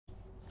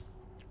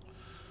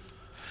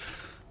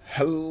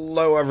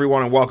Hello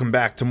everyone and welcome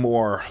back to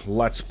more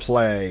Let's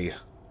Play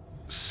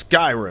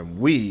Skyrim.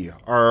 We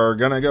are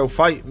gonna go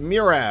fight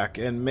Miraak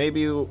and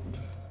maybe we'll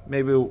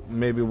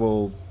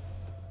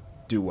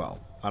do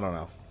well. I don't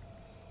know.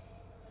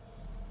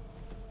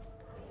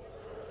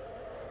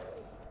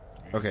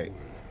 Okay.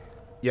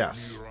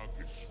 Yes.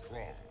 Miraak is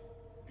strong.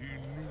 He knew you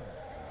would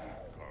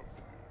come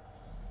here.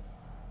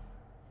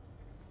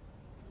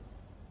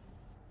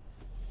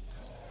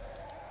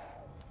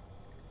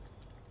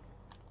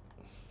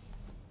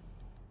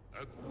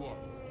 At what?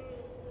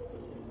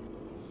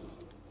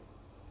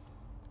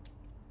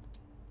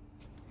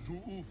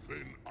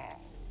 Zuufen A.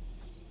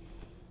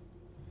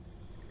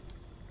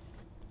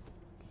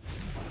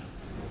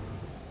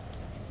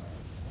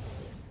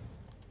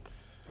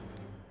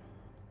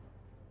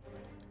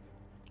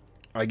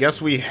 I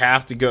guess we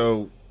have to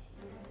go...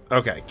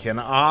 Okay, can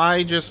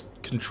I just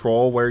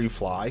control where you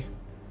fly?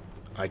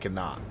 I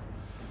cannot.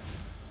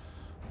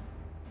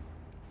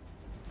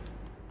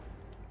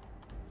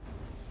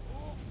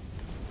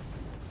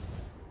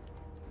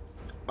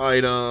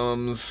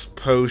 Items,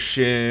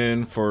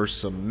 potion for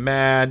some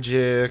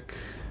magic.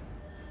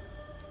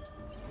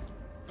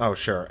 Oh,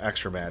 sure,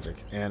 extra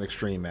magic and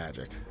extreme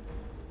magic.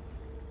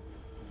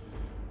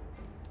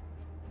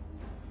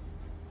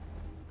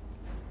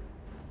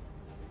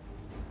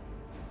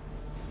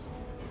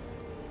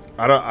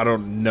 I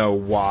don't know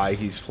why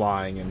he's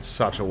flying in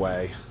such a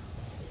way.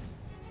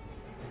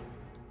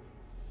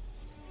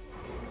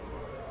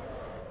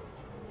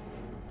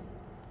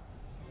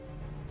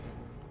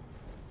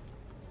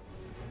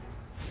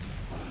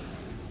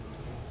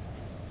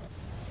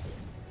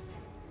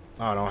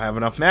 Oh, I don't have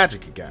enough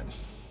magic again.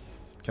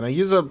 Can I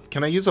use a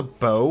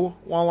bow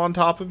while on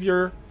top of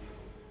your...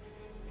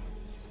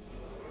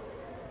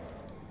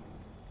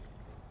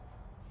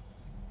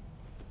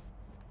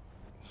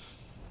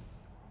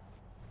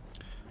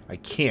 I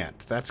can't.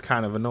 That's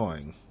kind of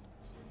annoying.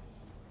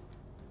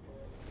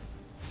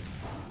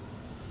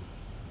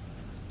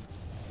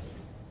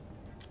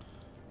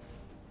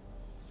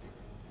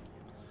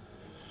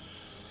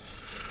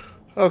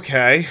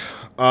 Okay.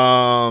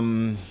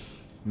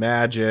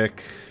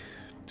 Magic,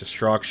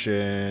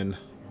 destruction.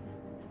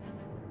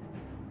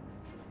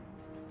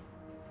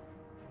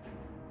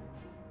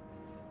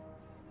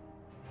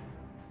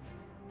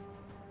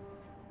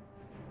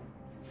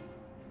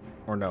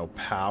 Or no,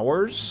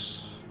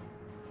 powers?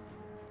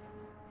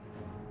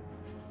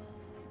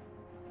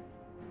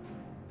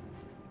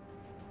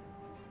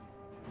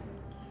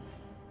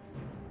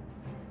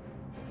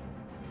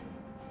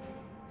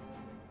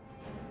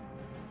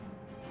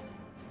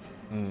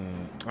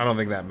 I don't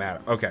think that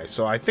matters. Okay,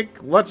 so I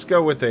think let's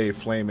go with a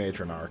Flame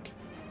Matronarch.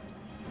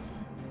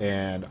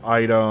 And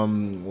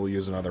item, we'll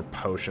use another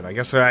potion. I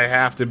guess I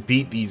have to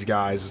beat these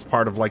guys as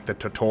part of, like, the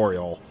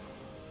tutorial.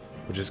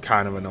 Which is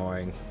kind of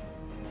annoying.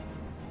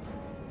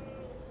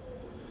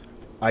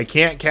 I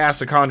can't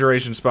cast a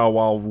conjuration spell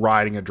while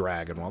riding a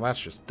dragon. Well,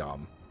 that's just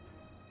dumb.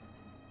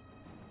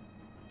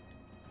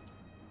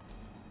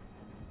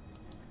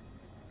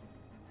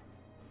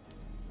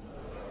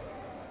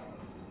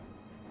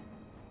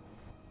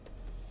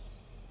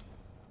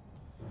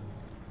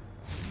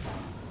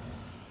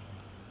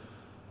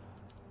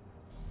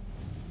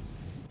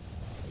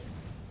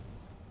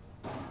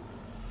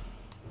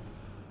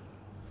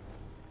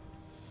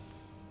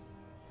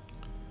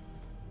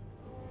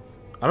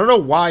 I don't know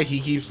why he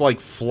keeps, like,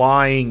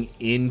 flying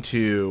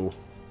into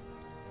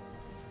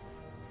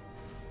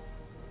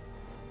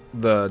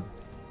the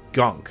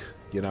gunk,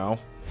 you know?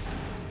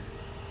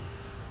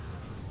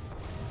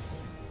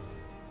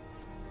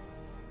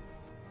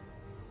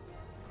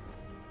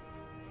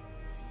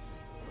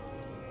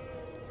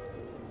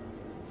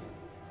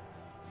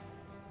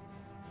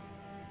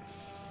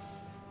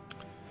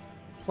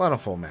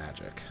 Plentiful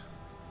magic.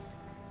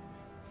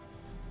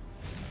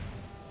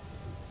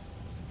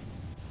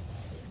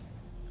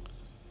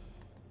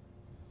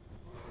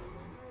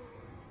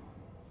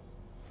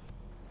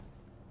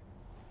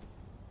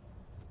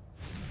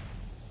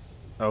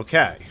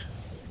 Okay.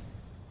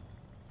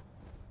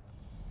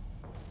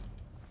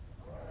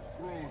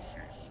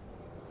 Croesus,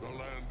 the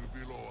land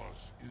below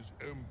us is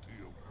empty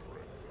of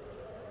prey.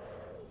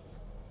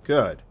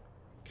 Good.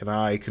 Can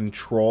I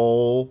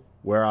control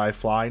where I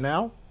fly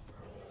now?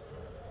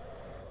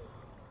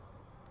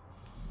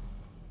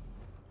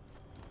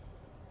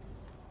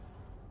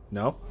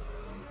 No?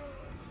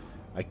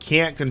 I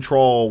can't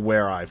control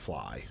where I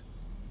fly.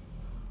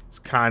 It's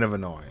kind of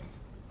annoying.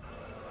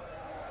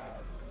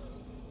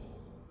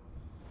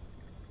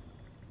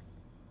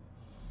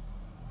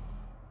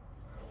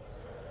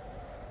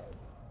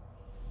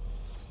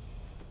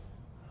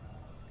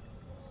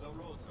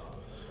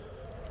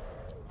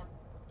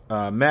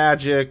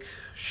 Magic,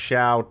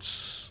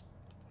 shouts.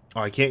 Oh,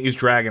 I can't use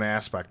Dragon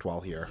Aspect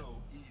while here.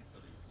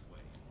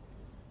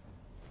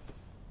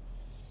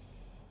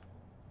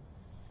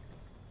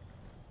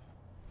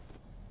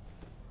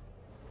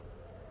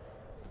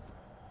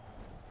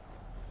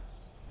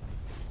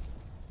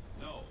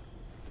 No,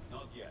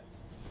 not yet.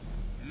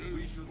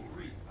 Yes, We should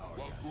greet our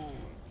guest.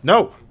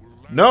 No!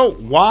 No,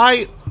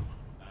 why?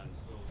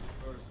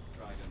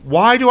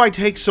 Why do I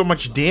take so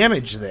much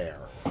damage there?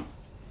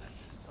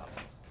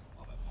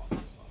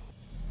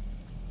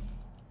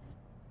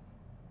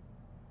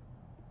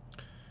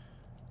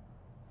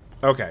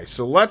 Okay,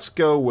 so let's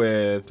go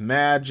with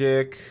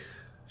magic,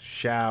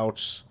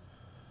 shouts,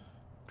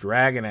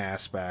 dragon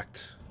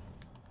aspect.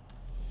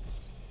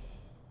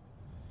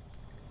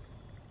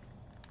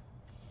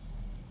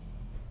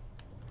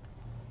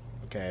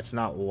 Okay, it's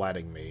not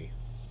letting me.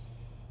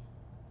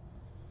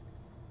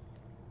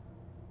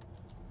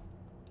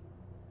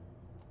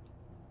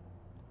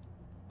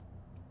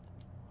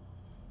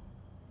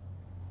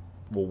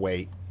 We'll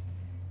wait.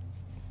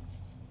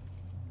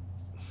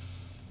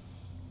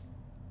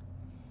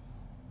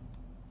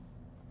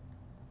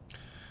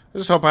 I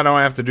just hope I don't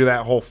have to do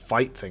that whole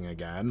fight thing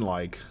again,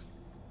 like...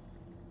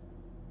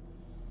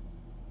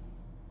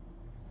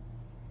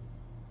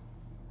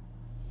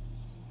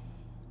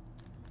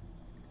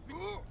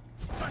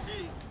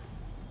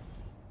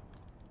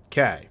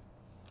 Okay.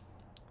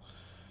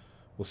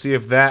 We'll see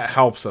if that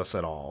helps us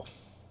at all.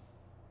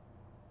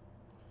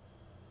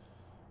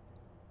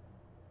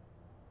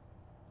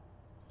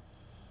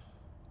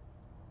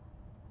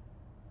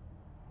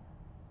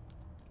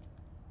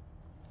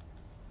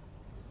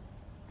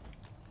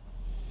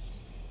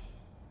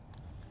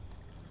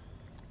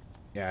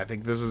 Yeah, I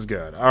think this is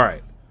good.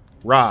 Alright.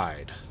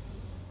 Ride.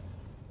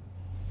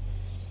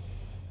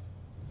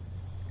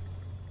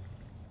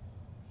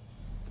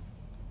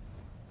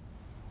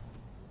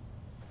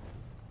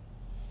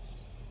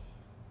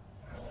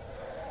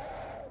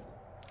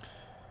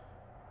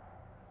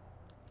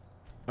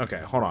 Okay,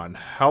 hold on.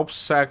 Help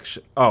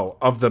section... Oh,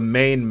 of the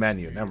main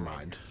menu. Never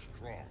mind.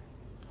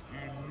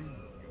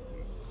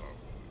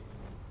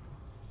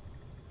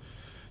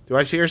 Do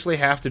I seriously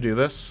have to do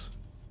this?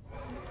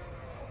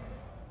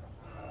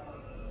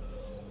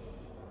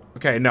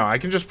 Okay, no, I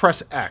can just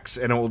press X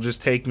and it will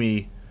just take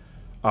me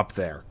up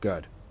there.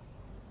 Good.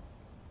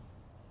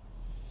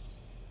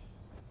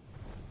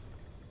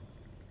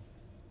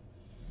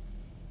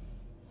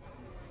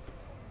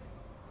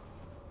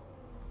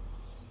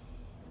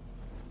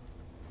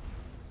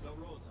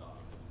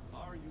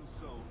 Are you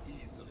so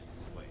easily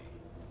swayed?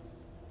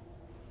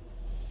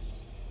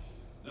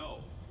 No,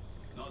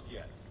 not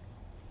yet.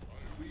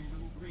 We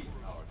should greet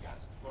our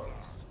guest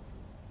first.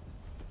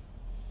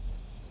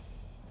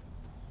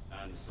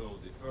 And so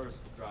the first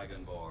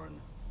Dragonborn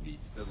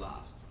meets the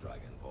last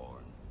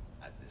Dragonborn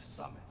at the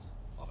summit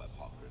of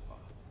Apocrypha.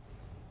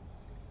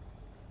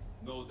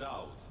 No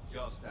doubt,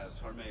 just as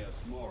Hermaeus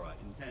Mora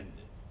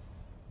intended,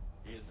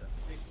 he is a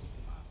fickle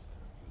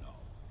master, you know.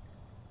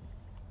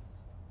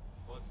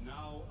 But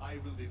now I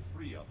will be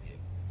free of him.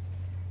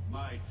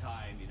 My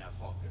time in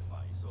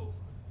Apocrypha is over.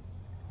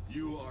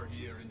 You are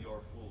here in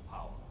your full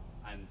power,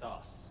 and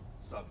thus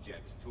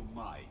subject to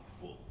my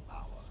full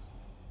power.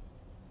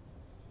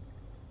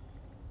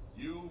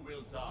 You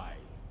will die,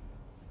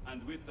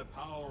 and with the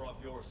power of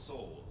your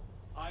soul,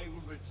 I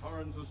will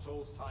return to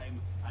Solstheim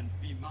and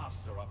be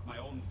master of my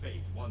own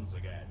fate once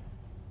again.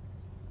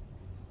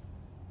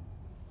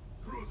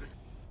 Cruising.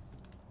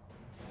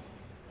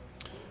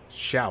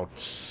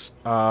 Shouts.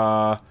 Do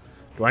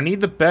I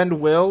need the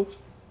bend will?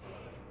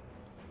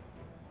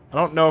 I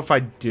don't know if I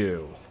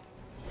do.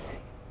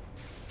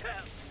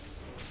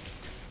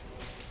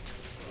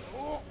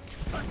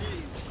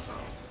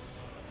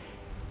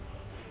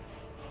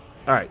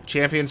 Alright,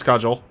 champion's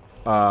cudgel.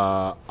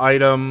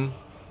 Item.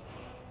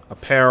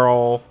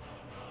 Apparel.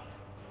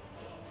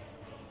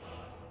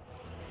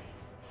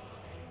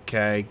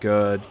 Okay,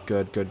 good.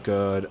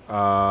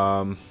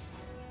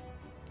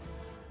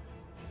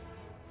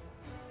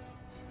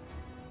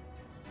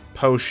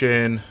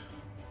 Potion.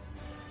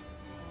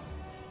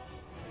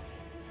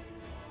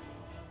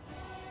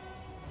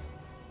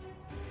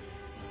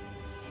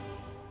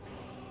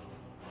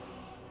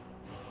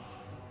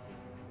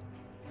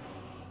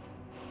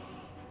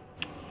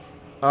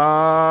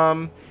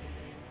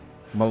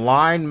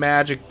 Malign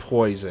magic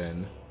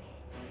poison.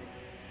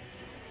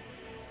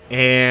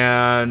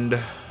 And...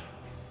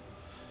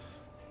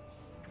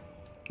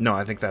 no,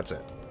 I think that's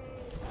it.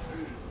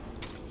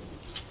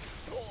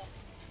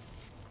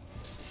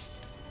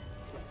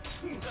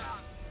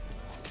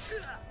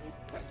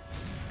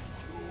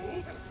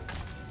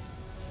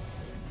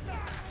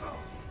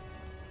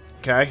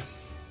 Okay.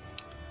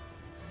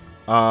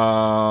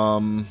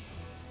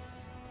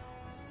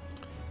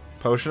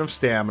 Potion of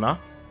stamina.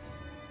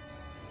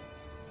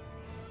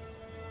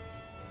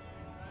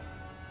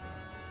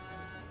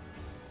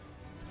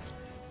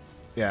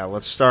 Yeah,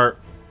 let's start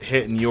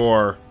hitting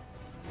your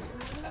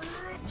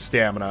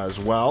stamina as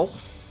well.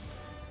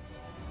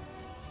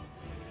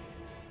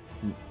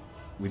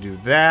 We do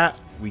that.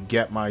 We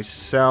get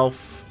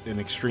myself an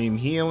extreme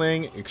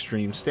healing,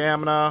 extreme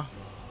stamina.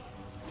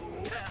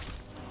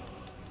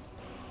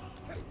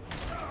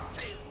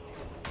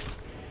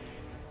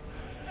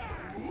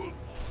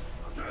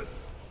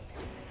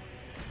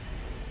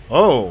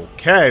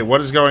 Okay, what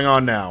is going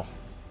on now?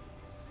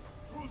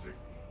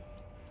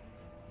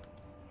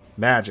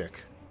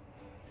 Magic.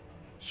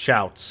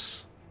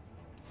 Shouts.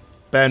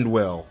 Bend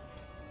will.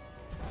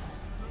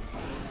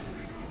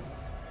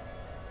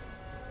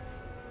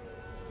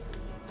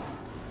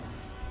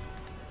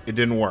 It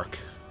didn't work.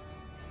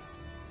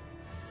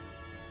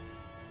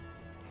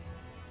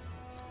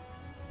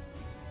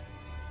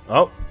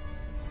 Oh.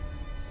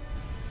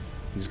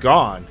 He's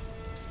gone.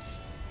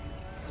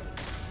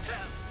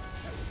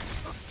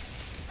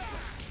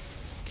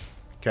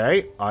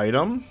 Okay,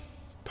 item.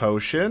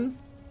 Potion.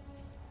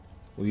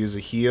 We'll use a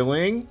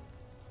healing.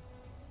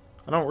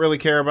 I don't really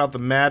care about the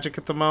magic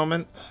at the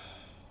moment.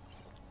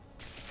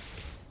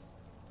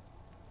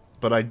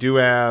 But I do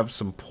have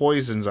some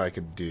poisons I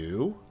could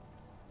do.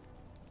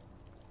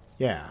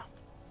 Yeah.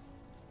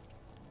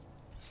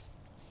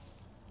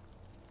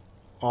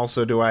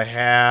 Also, do I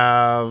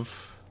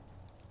have...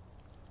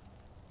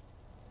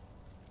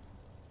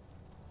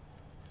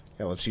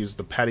 Yeah, let's use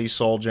the Petty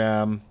Soul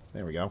Gem.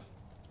 There we go.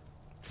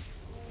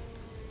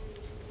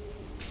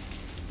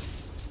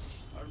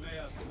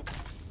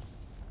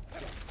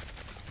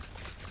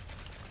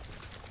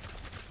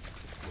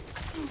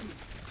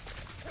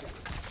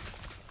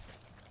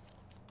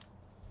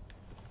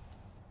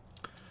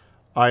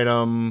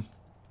 Item.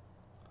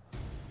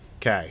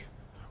 Okay.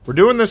 We're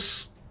doing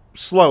this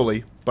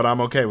slowly, but I'm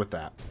okay with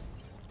that.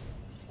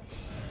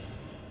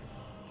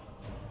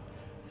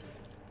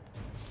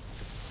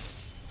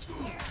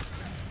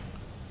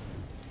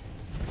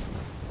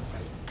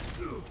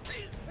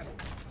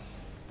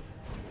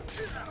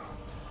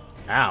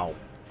 Ow.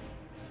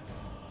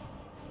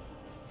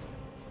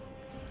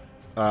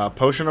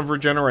 Potion of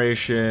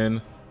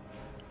Regeneration.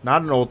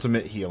 Not an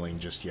ultimate healing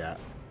just yet.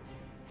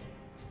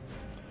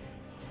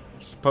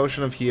 Just a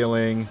potion of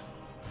healing.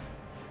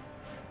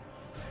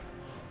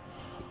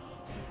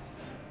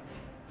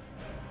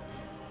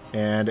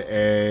 And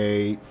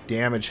a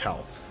damage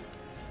health.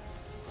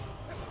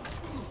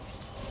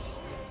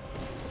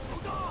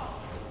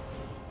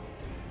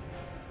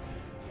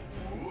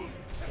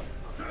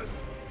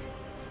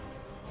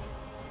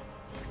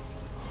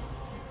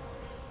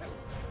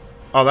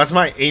 Oh, that's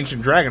my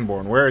ancient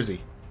dragonborn. Where is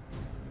he?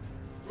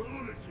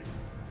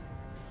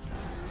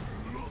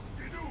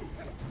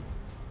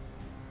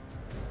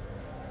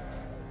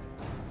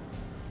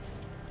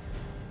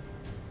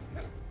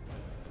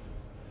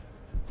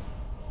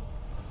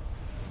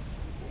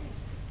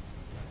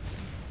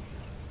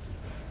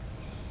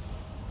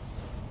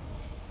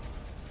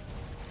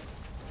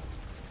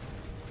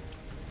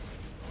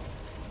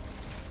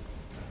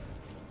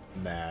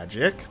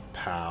 Magic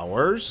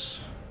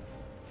powers.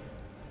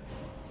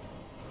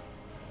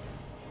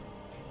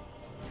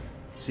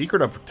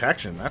 Secret of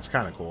Protection. That's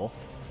kind of cool.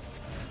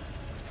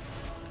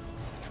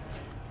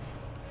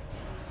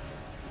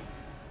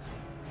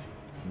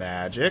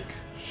 Magic.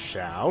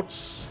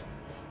 Shouts.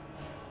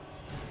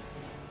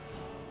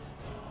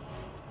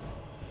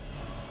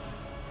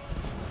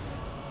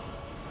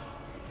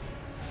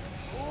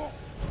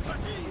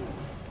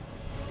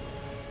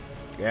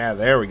 Yeah,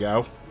 there we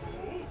go.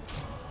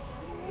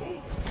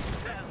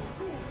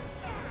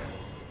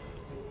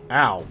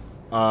 Ow.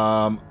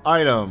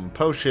 Item.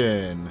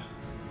 Potion.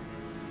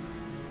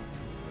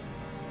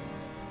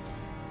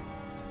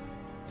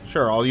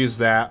 Sure, I'll use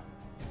that.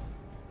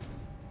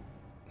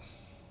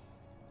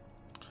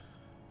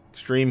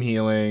 Extreme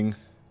healing.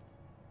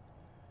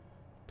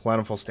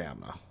 Plentiful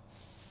stamina.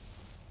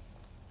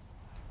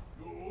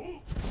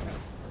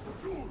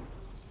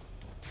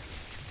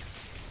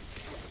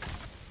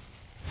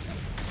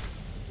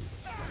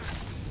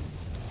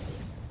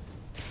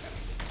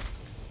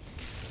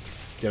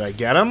 Did I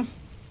get him?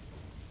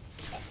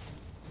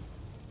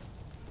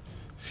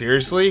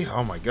 Seriously?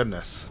 Oh my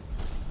goodness.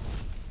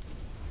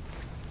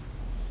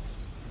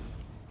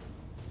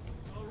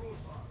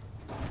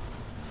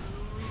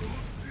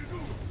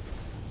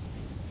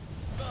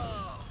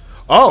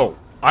 Oh,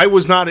 I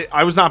was not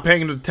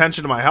paying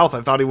attention to my health. I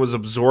thought he was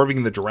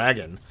absorbing the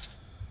dragon.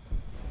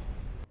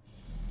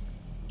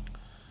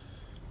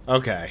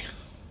 Okay.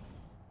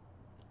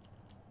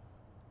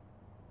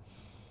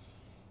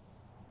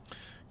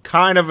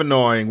 Kind of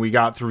annoying. We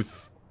got through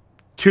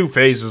 2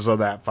 phases of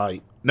that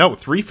fight. No,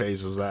 3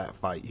 phases of that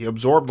fight. He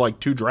absorbed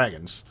like 2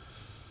 dragons.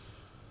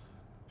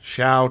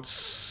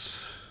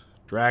 Shouts.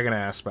 Dragon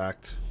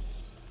aspect.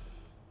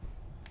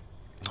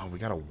 Oh, we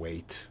gotta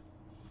wait.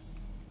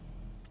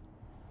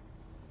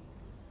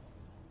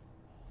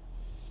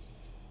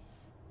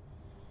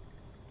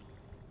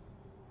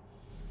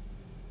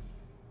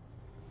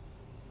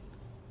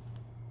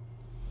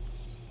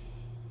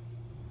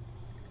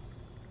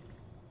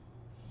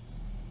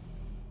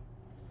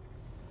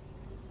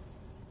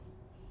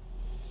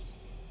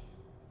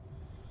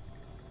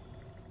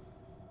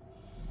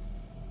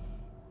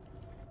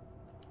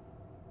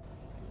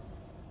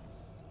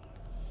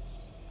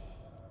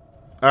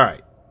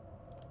 Alright.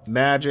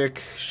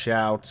 Magic,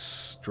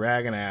 shouts,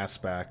 dragon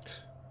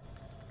aspect.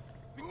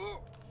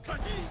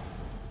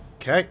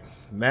 Okay.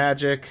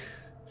 Magic,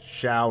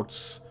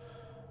 shouts,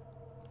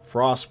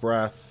 frost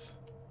breath.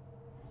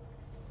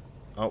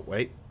 Oh,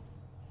 wait.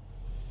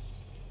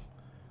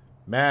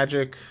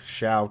 Magic,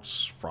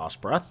 shouts,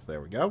 frost breath. There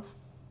we go.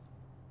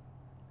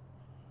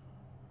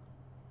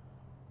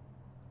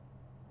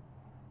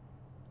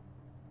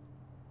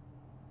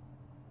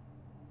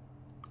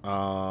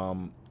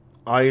 Item,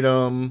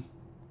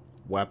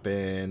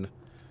 weapon,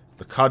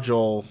 the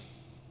cudgel.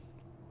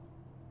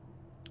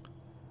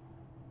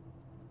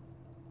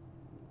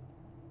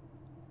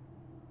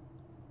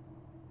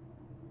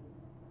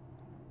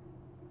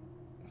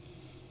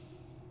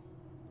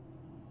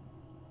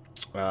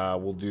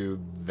 We'll do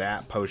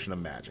that potion of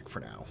magic for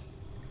now.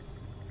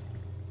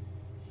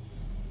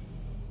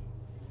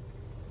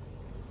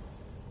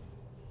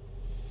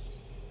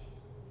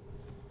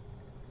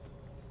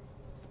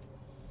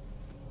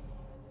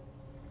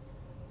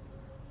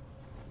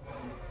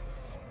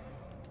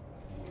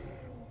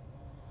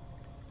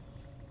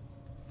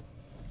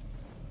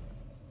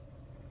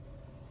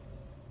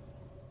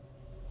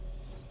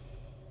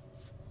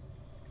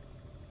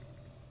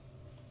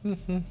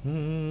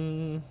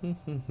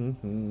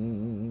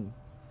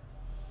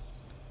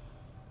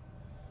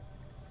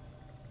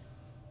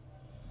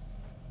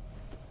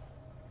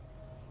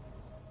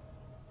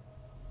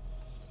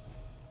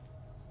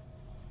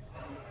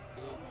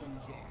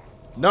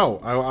 No,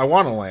 I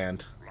want to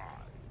land.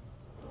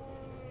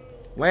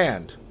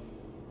 Land.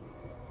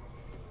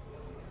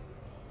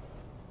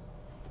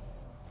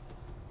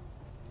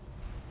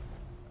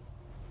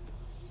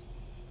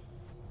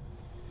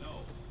 No,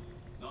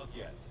 not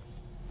yet.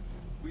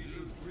 We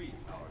should treat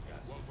our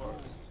guest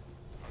first.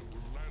 I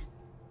will land.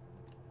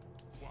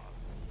 What?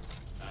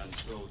 And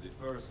so the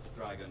first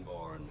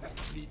Dragonborn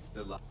meets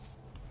the last.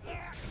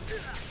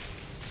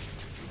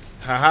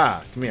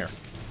 Haha, come here.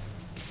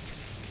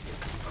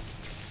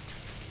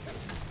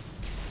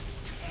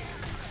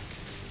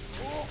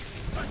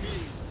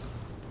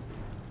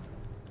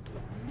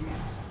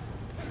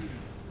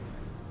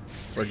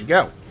 Where'd you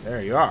go?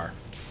 There you are.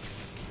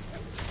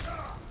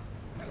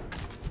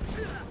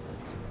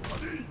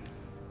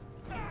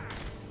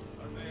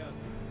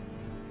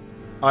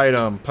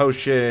 Item,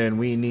 potion,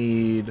 we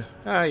need...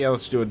 yeah,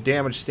 let's do a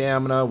damage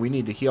stamina. We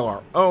need to heal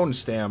our own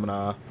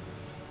stamina.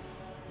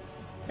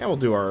 And we'll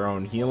do our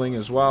own healing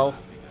as well.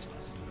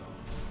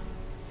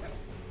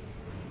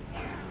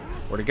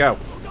 Where'd it go?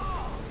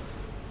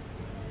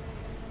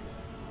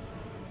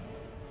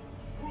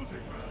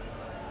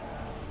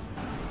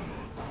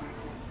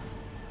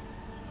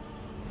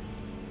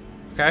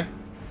 Okay.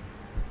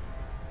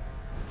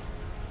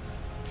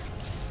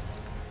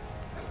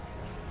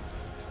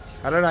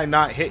 How did I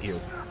not hit you?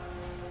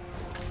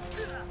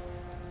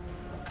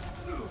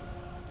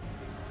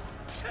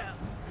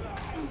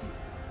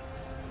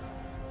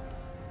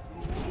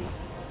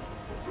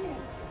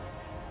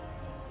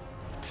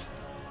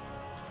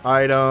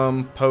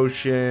 Item,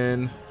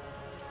 potion,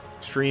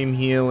 extreme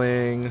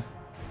healing,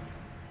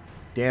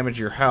 damage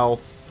your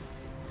health.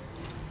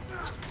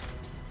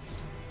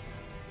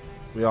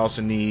 We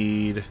also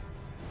need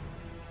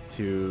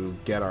to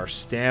get our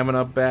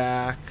stamina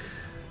back.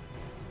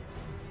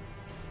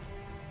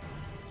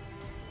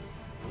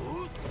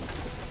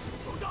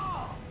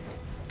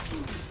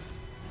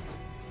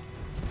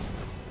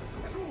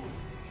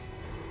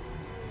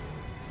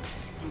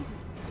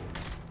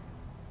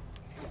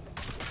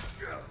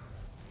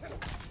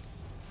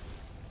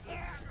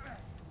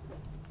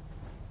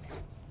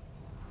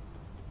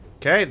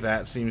 Okay,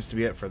 that seems to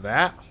be it for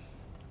that.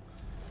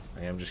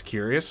 I am just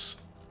curious.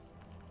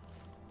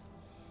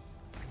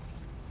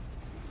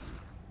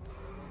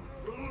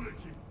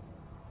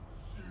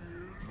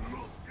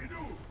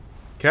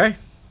 Okay.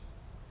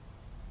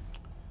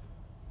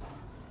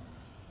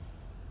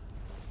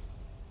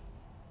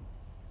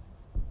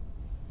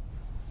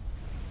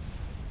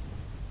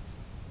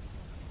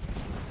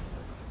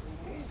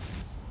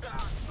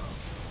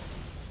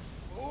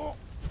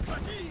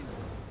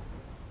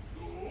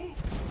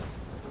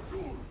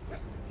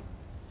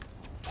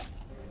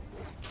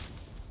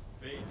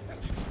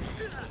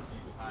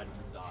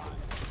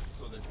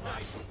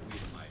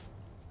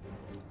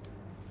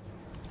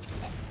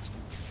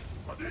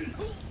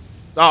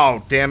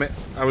 Oh, damn it.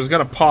 I was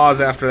going to pause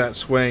after that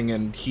swing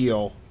and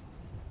heal.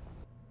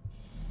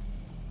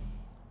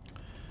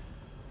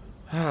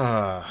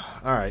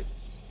 Alright.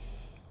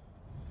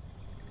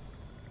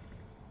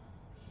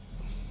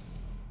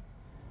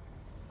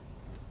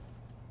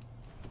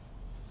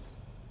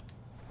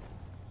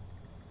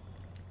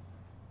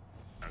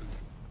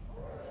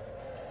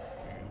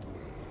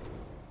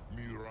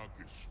 Miraak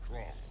is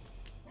strong.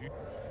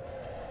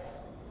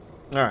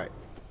 Alright.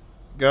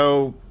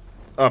 Go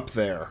up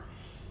there.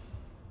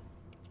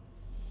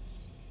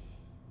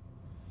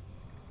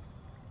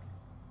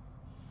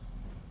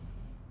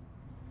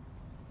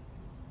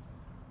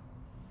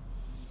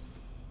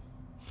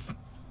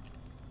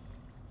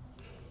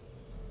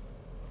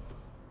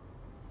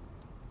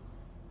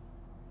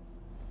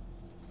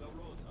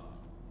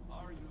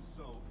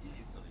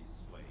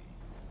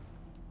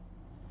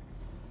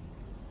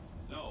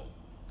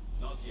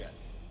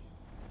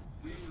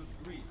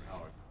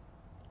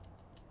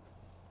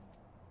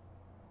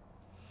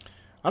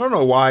 I don't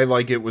know why,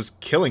 like, it was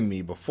killing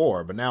me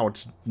before, but now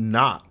it's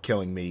not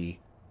killing me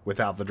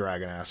without the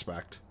dragon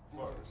aspect.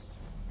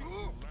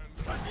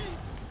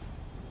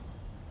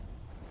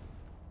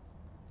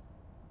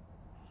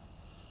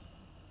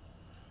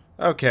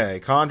 Okay,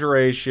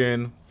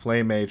 Conjuration,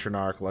 Flame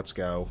Matronarch, let's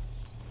go.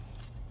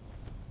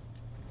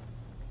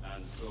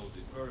 And so the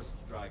first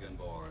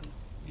Dragonborn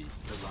meets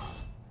the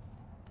last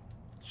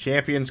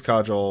Champion's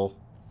Cudgel.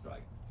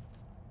 Dragon.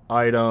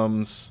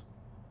 Items.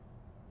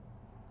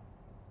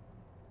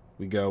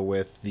 We go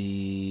with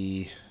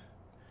the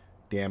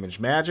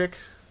Damage Magic.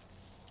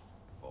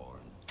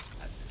 Born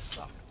at the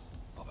summit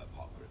of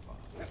Apocrypha.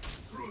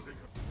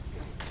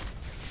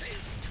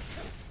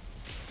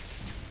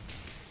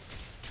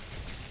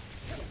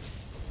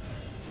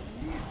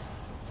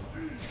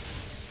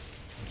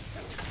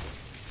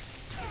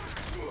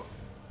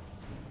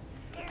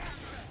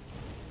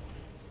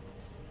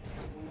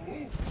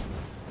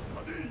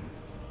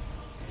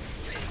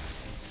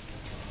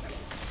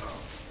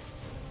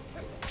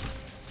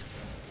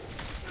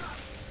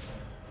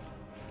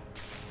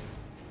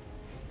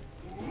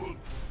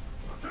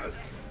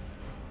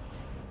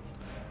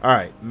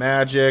 Alright,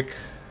 Magic,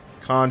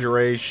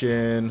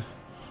 Conjuration.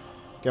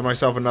 Get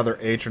myself another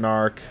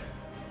Atronarch.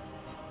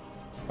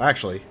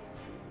 Actually,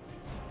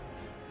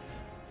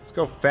 let's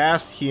go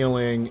Fast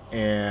Healing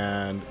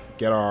and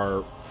get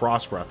our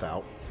Frost Breath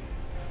out.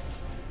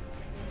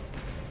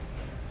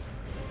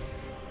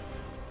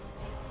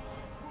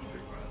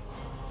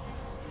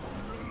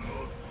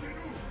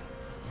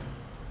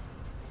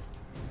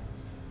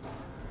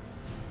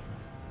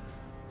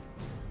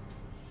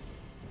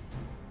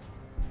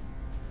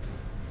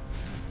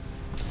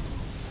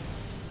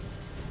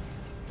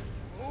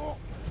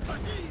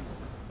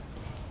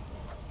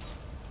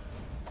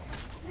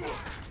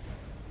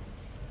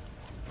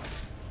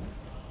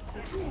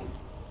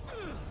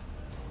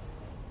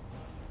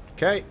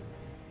 Okay.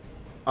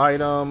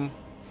 Item.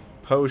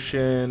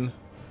 Potion.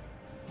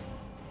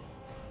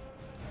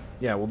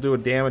 Yeah, we'll do a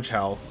damage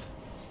health.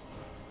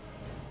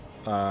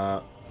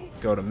 Go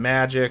to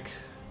Magic.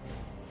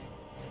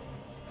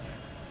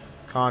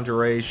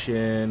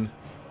 Conjuration.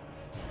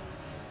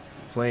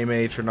 Flame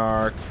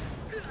Atronarch.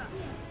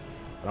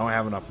 I don't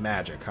have enough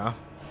magic, huh?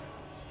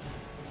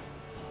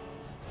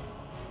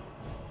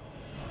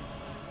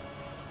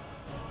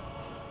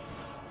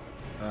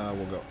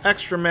 We'll go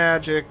extra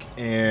magic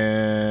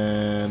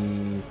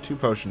and 2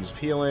 potions of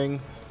healing.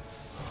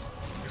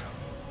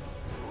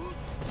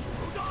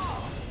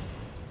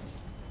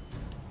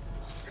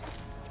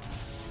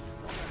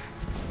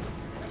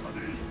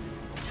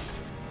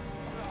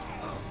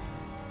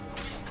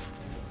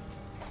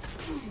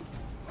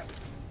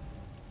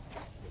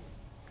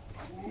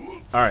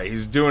 Alright,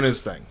 he's doing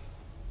his thing.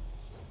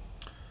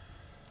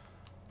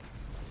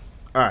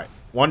 Alright,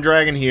 1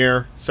 dragon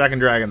here, 2nd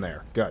dragon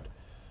there. Good.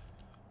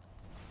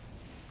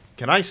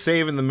 Can I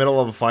save in the middle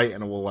of a fight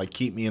and it will, like,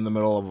 keep me in the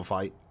middle of a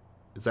fight?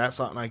 Is that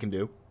something I can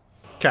do?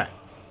 Okay.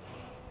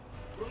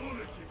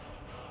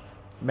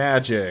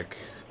 Magic.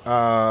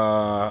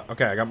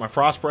 Okay, I got my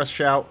Frost Breath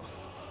Shout.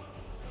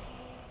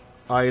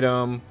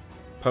 Item.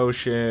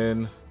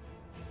 Potion.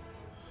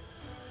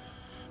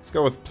 Let's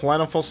go with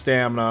Plentiful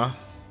Stamina.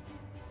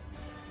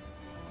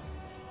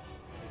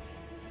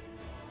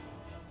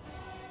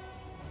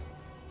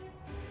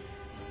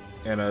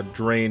 And a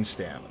Drain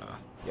Stamina.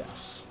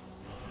 Yes.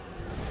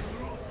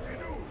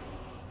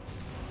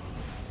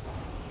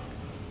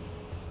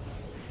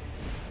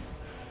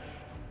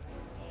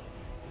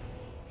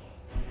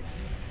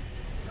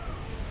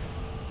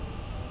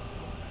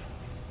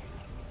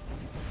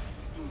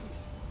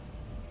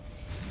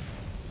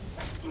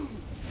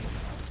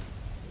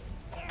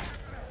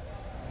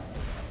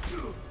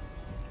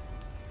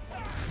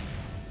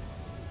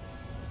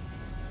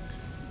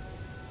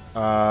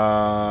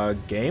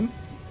 Game?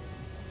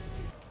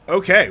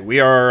 Okay,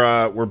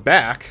 we're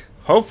back.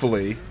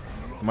 Hopefully,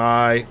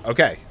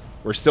 okay,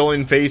 we're still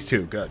in phase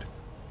 2. Good.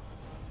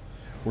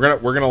 We're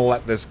gonna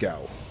let this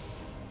go.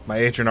 My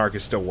Atronarch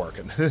is still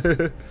working.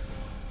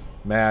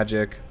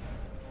 Magic.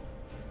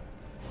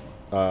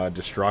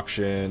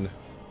 Destruction.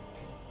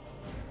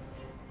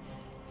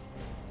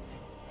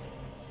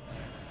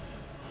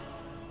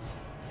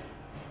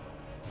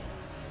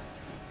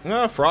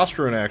 Frost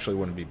Rune actually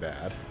wouldn't be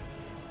bad.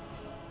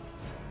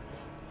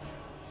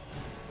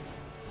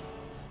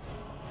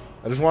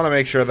 I just want to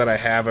make sure that I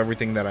have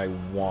everything that I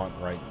want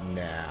right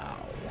now.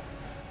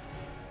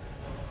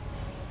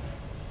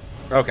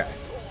 Okay.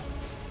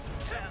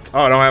 Oh,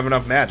 I don't have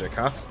enough magic,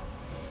 huh?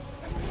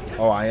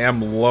 Oh, I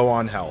am low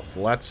on health.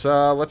 Let's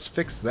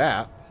fix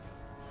that.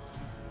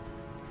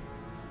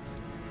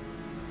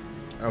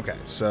 Okay,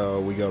 so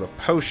we go to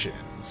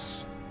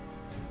potions.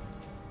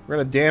 We're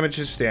gonna damage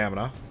his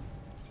stamina.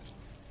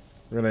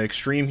 We're gonna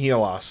extreme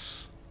heal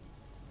us.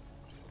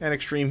 And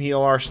extreme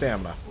heal our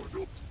stamina.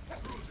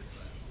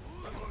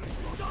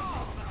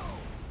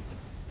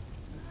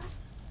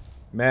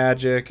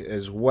 Magic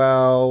as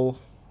well.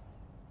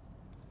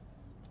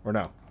 Or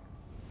no.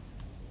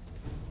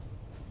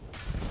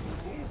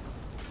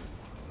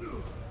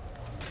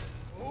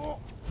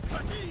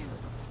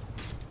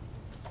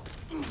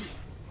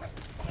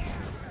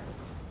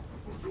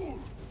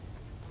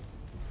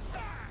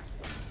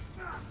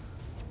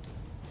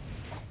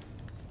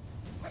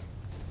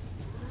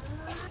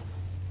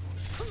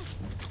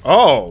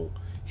 Oh,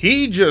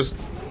 he just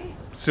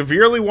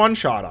severely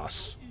one-shot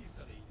us.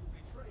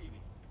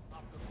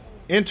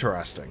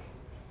 Interesting.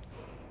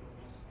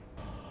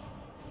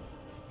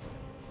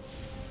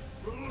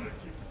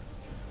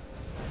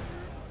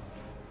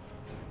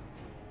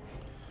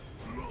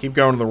 Keep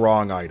going to the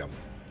wrong item.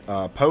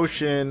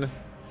 Potion.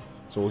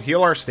 So we'll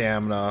heal our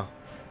stamina.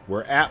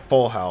 We're at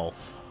full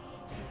health.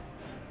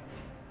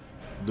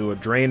 Do a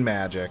drain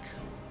magic.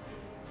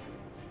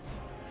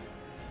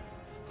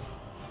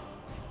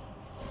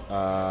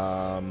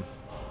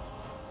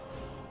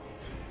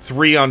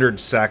 300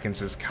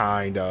 seconds is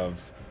kind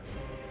of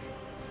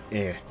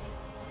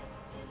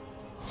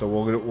So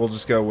we'll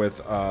just go with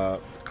a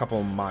couple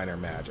of minor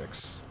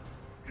magics.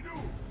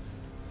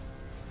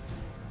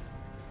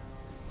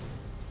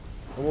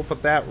 And we'll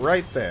put that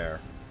right there.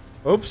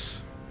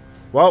 Oops.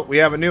 Well, we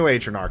have a new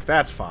HeyRyanLetsPlay.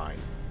 That's fine.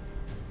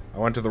 I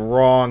went to the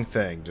wrong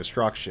thing.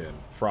 Destruction.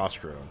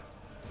 Frost Rune.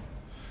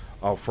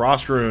 Oh,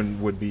 Frost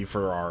Rune would be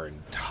for our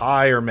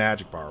entire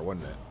magic bar,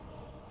 wouldn't it?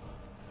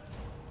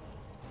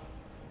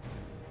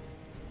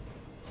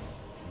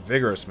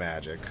 Vigorous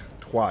magic.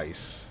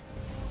 Twice.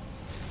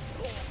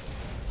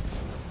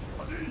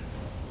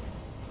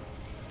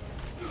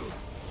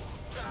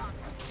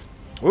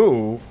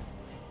 Ooh.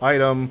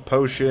 Item.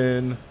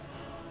 Potion.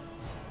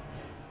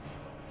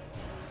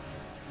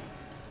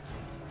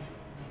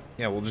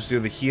 Yeah, we'll just do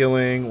the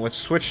healing. Let's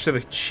switch to the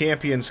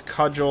Champion's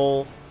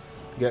Cudgel.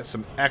 Get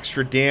some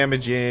extra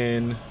damage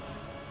in.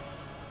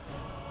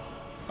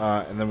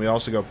 And then we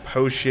also go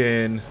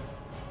Potion.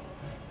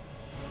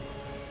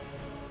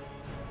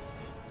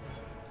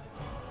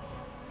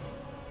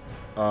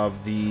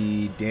 Of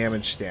the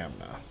damage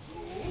stamina.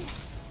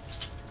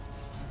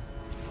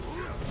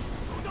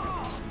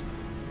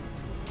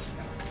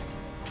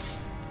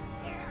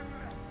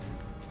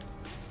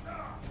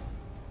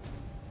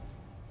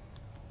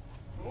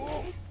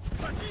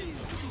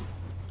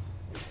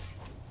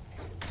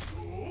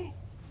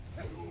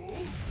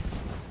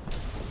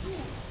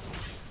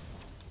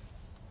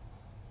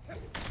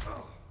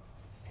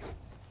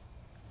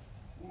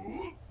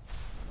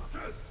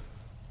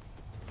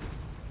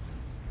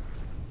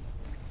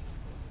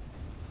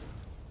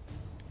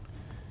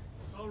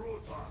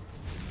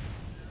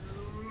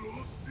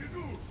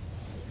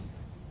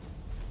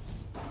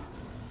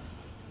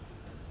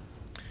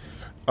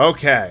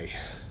 Okay.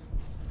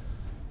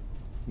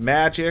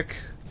 Magic,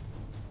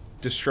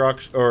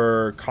 destruction,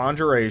 or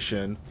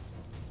conjuration.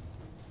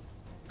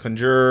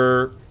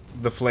 Conjure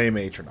the Flame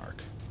HeyRyanLetsPlay.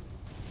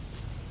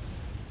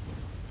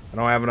 I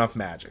don't have enough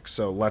magic,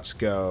 so let's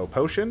go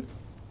potion.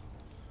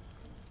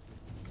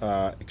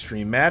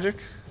 Extreme magic.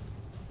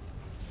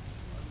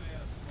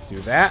 Do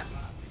that.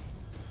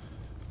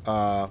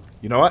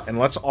 You know what? And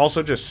let's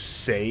also just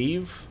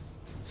save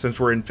since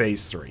we're in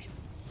phase 3.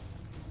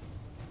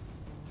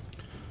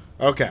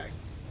 Okay.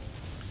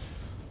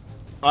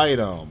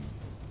 Item.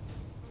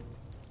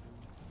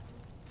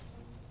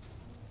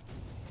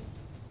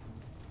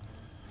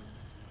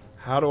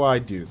 How do I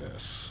do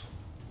this?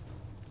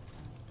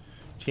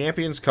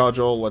 Champion's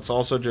Cudgel. Let's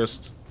also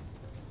just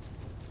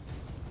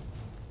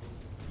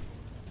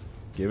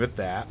give it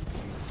that.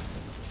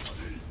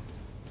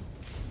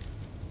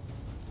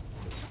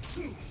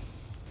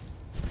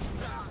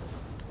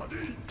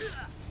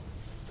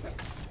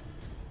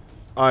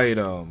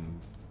 Item.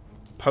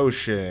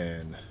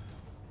 Potion.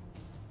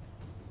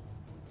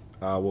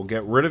 We'll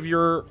get rid of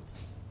your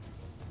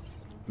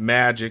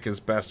magic as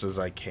best as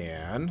I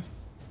can.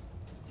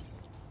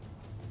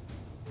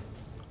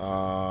 Okay,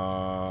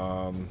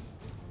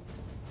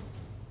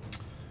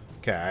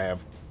 I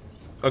have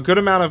a good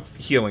amount of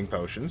healing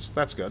potions.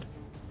 That's good.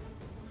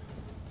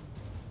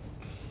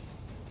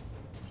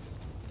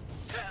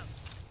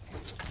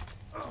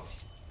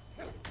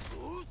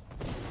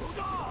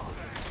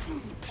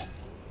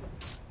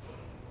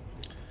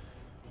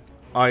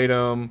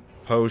 Item,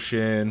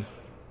 potion,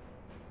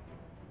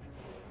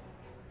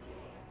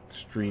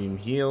 extreme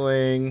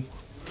healing.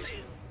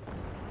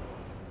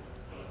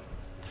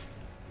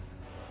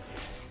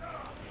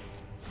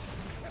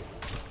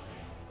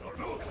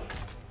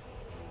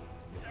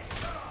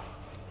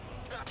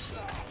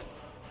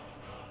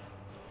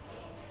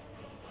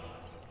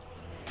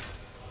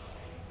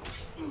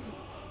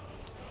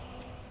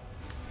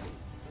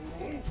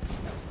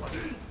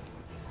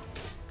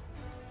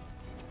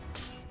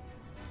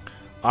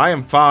 I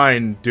am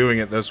fine doing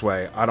it this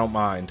way. I don't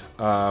mind.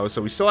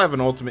 So we still have an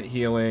ultimate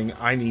healing.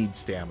 I need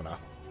stamina.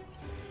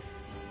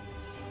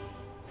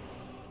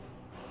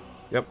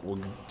 Yep, we'll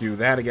do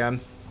that again.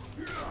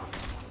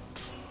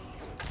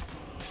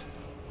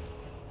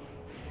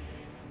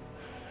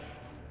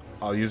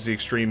 I'll use the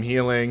extreme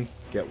healing.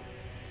 Get...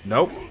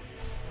 Nope.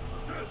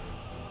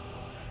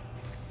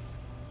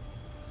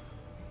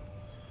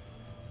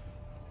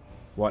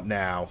 What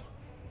now?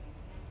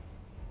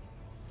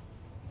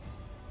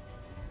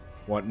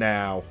 What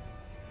now?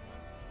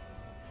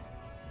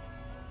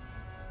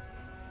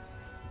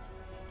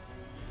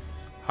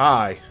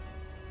 Hi.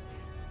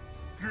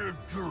 Did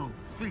you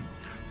think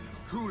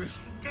to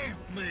escape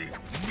me,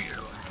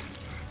 Miraak?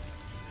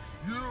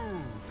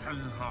 You can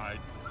hide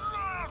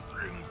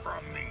nothing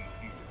from me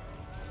here.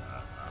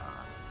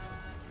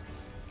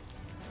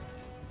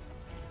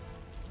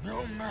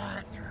 No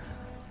matter.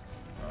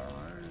 I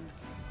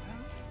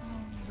have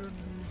found a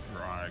new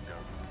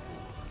dragon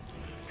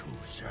to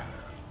serve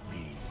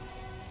me.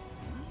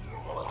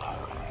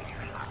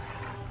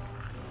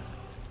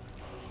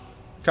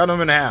 Cut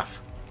him in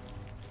half.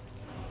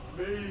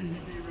 May he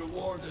be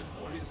rewarded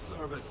for his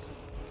service,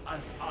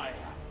 as I am.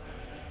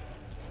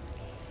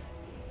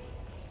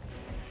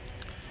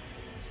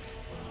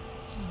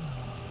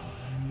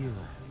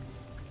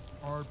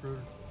 Harbor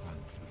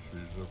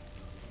fantasies of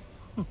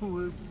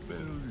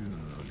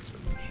rebellion against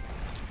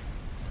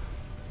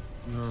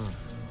learn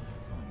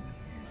from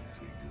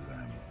his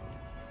example.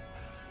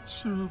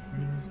 Serve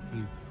me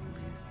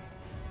faithfully,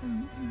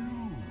 and you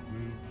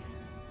will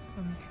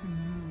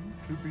continue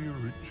to be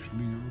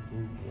richly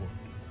rewarded.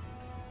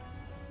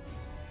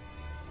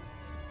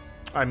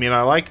 I mean,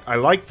 I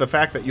like the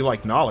fact that you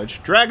like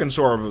knowledge. Dragon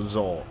Soul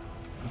absorbed.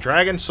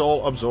 Dragon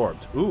Soul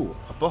absorbed. Ooh,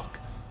 a book.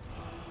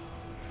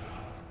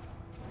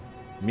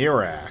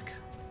 Miraak.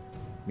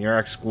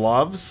 Miraak's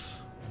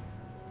gloves.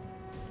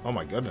 Oh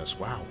my goodness,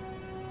 wow.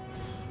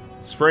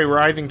 Spray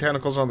writhing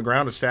tentacles on the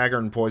ground to stagger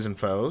and poison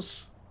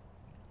foes.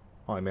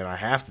 Well, I mean, I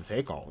have to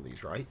take all of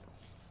these, right?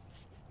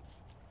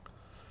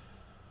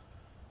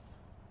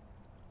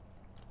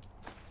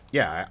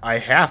 Yeah, I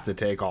have to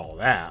take all of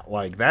that.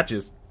 Like, that's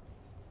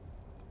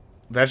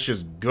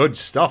just good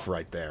stuff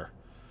right there.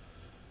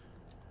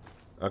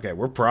 Okay,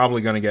 we're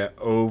probably going to get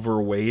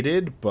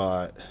overweighted,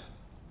 but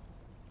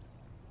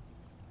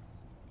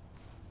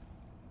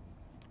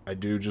I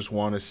do just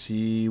want to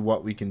see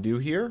what we can do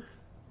here.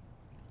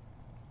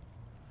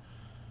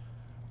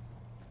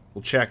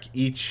 We'll check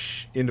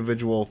each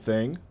individual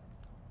thing.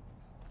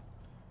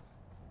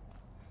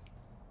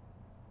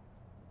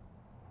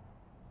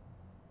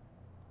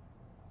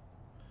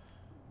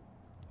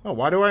 Oh,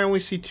 why do I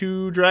only see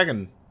 2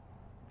 dragon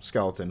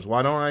skeletons?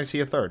 Why don't I see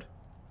a third?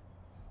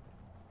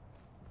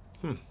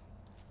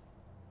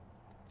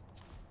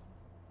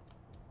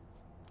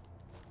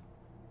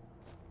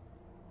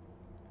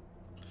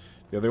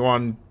 The other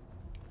one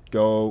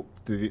go...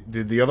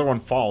 Did the other one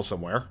fall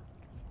somewhere?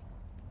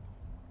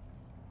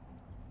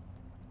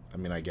 I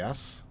mean, I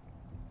guess.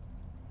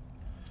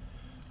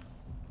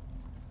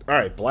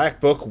 Alright, Black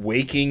Book,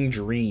 Waking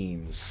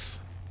Dreams.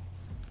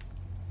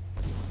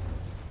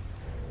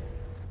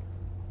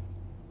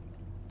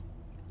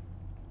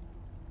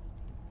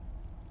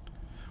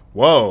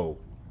 Whoa.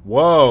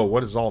 Whoa,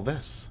 what is all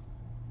this?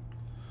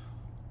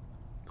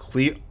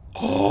 Clear...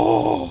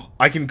 Oh!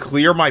 I can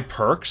clear my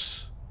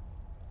perks?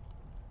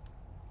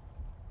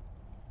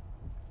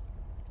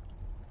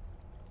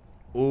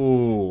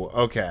 Ooh,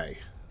 okay.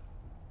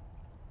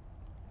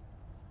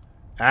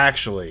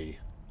 Actually...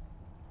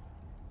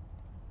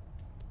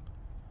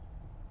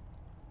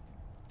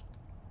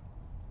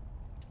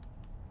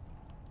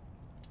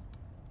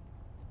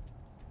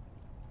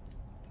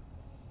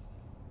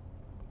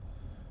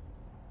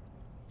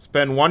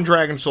 Spend 1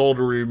 Dragon Soul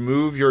to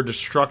remove your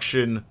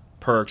destruction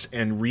perks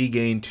and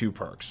regain 2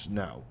 perks.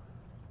 No.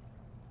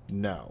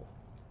 No.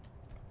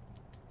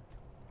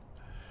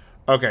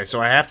 Okay, so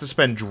I have to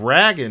spend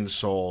Dragon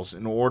Souls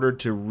in order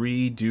to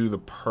redo the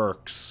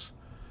perks.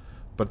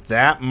 But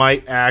that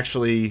might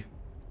actually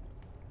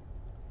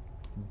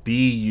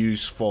be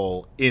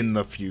useful in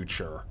the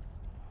future.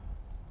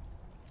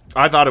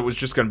 I thought it was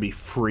just going to be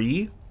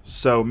free.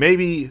 So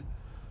maybe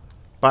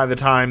by the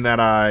time that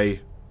I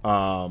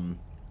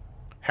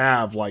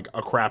have like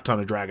a crap ton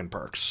of dragon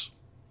perks,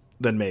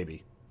 then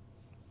maybe.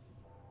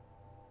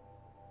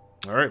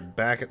 Alright,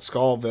 back at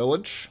Skull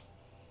Village.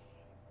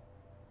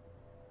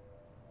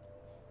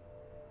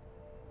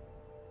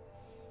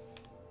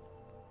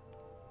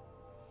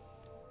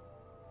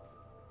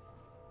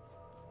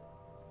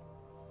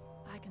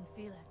 I can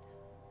feel it.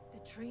 The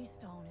tree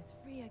stone is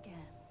free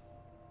again.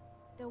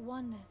 The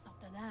oneness of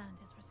the land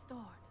is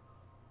restored.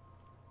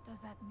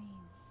 Does that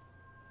mean...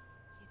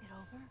 is it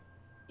over?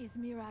 Is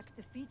Miraak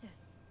defeated?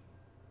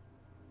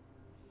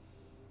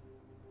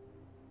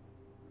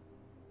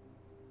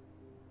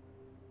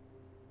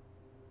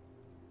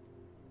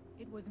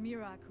 It was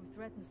Miraak who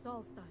threatened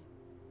Solstein.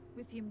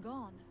 With him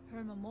gone,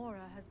 her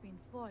Memora has been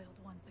foiled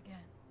once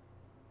again.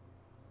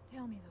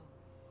 Tell me though,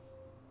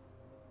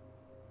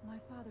 my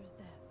father's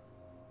death,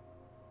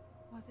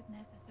 was it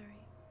necessary?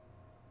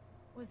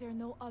 Was there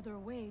no other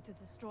way to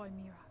destroy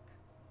Miraak?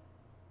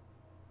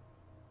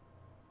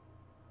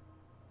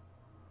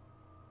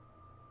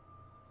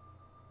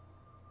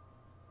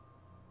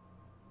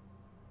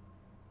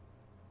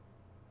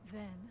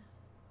 Then,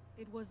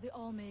 it was the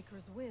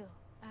Allmaker's will,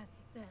 as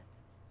he said.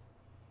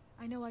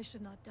 I know I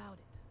should not doubt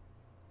it,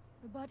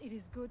 but it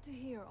is good to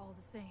hear all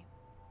the same.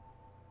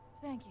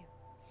 Thank you.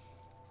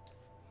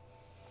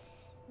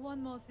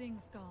 One more thing,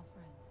 Skull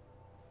friend,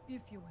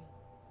 if you will.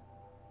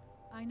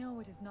 I know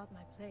it is not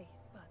my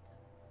place, but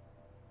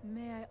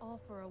may I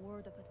offer a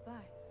word of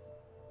advice,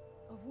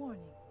 of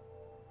warning?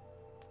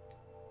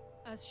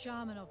 As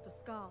shaman of the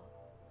Skull,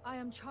 I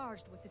am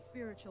charged with the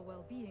spiritual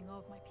well-being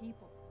of my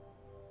people.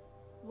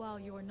 While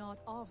you are not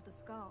of the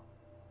Skull,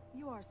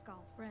 you are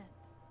Skull friend.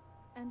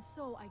 And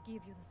so I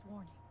give you this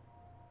warning.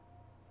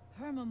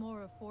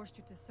 Hermamora forced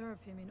you to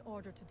serve him in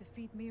order to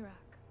defeat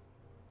Miraak.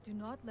 Do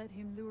not let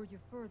him lure you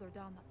further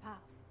down that path.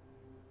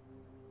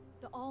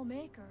 The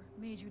All-Maker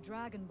made you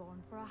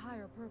Dragonborn for a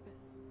higher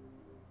purpose.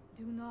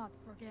 Do not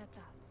forget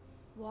that.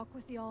 Walk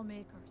with the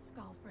All-Maker,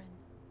 Skull friend.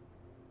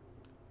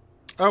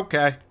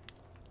 Okay.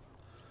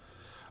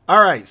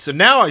 Alright, so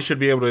now I should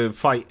be able to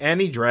fight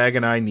any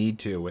dragon I need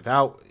to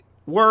without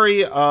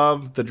worry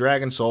of the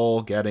dragon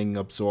soul getting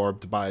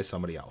absorbed by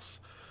somebody else.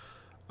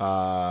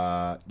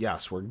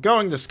 Yes, we're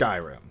going to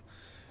Skyrim.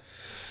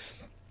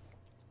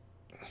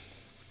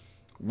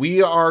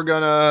 We are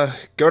gonna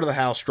go to the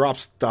house, drop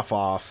stuff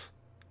off.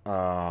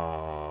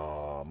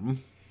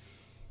 And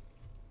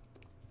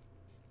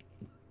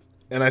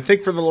I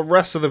think for the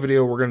rest of the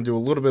video, we're gonna do a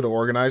little bit of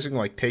organizing,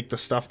 like take the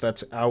stuff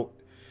that's out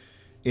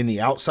in the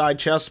outside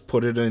chest,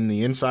 put it in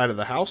the inside of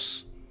the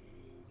house.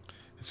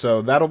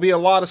 So that'll be a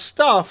lot of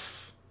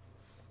stuff,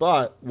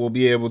 but we'll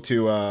be able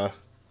to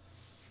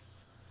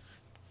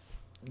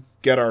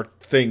get our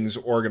things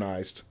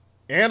organized.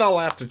 And I'll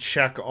have to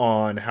check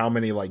on how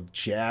many, like,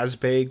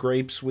 Jazzbay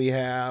grapes we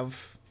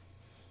have.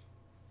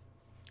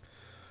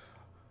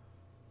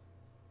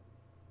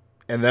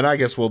 And then I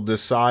guess we'll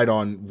decide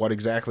on what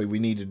exactly we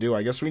need to do.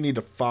 I guess we need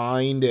to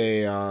find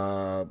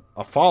a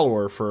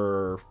follower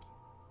for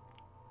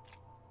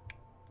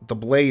the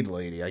Blade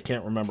Lady. I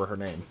can't remember her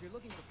name. If you're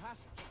looking for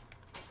passage,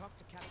 talk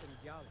to Captain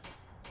Gyali.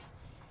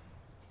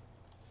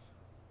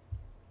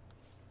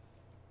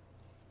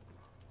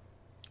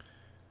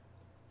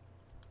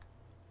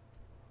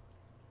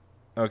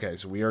 Okay,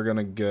 so we are going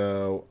to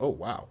go... Oh,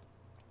 wow.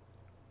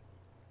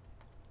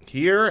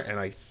 Here, and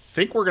I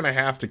think we're going to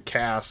have to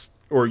cast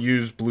or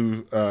use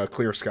blue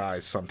clear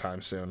skies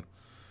sometime soon.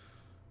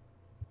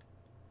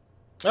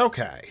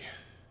 Okay.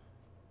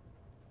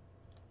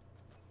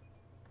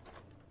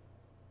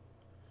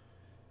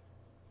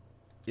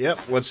 Yep,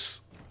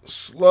 let's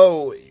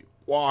slowly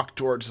walk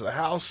towards the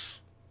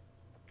house.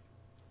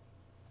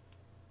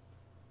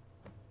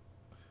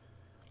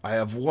 I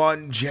have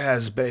one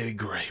Jazzbay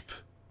grape.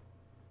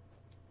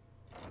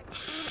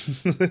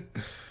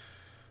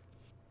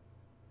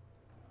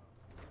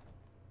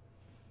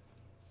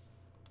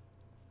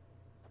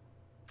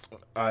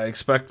 I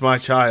expect my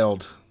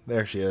child.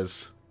 There she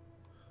is.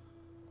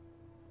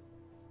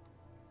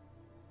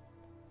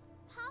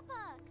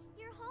 Papa,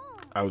 you're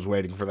home. I was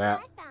waiting for that.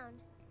 I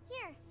found.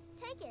 Here,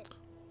 take it.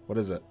 What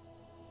is it?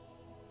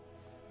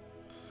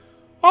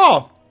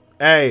 Oh,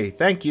 hey,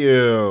 thank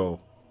you.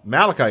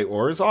 Malachite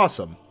ore is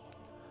awesome.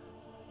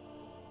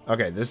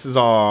 Okay, this is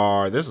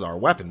our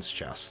weapons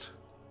chest.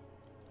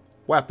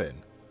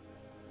 Weapon.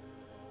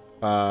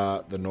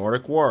 The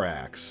Nordic War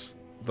Axe.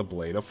 The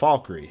Blade of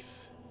Falkreath.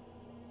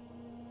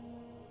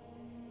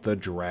 The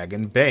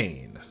Dragon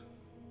Bane.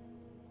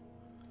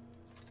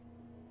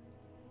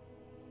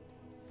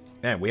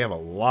 Man, we have a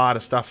lot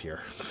of stuff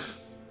here.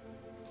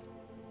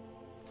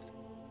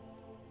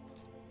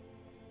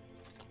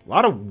 A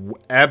lot of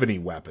ebony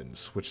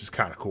weapons, which is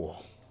kind of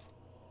cool.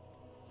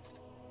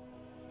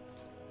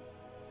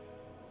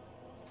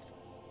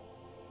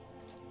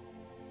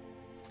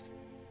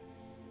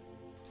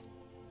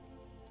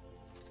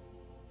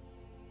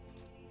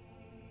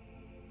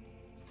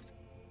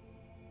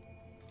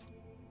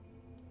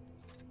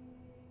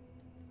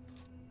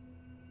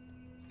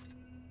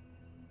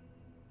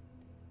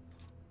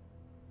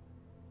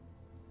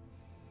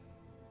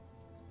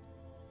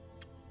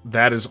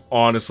 That is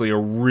honestly a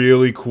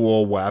really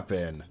cool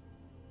weapon.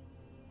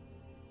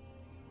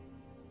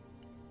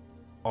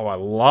 Oh, I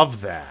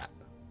love that.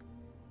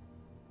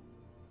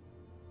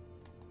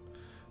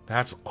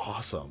 That's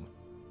awesome.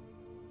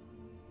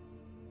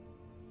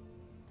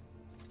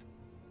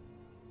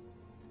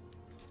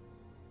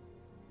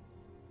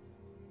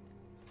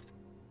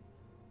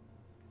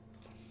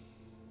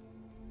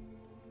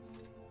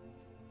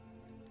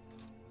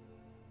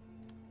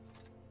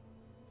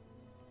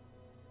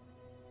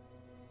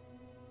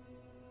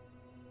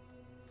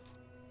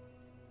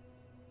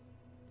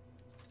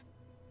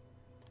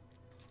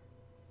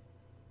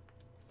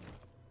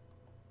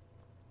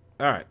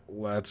 Alright,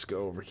 let's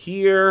go over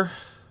here.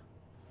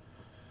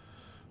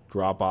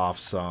 Drop off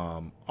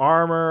some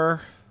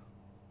armor.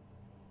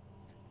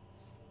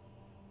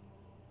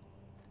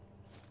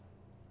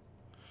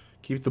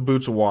 Keep the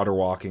boots of water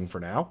walking for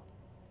now.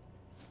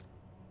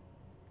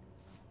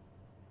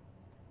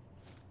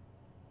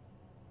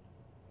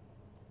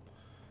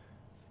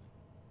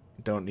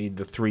 Don't need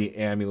the 3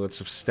 amulets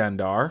of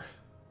Stendarr.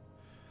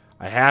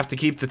 I have to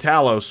keep the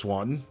Talos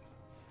one,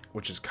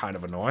 which is kind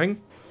of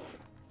annoying.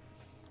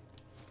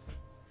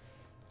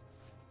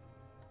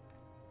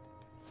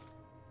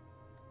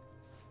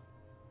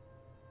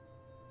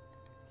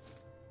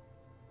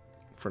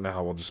 For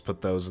now, we'll just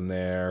put those in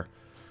there.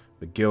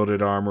 The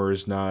gilded armor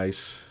is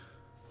nice.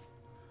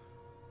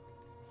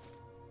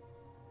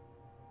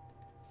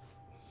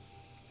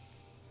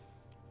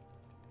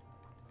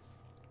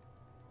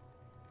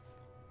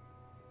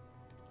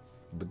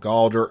 The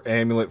Galder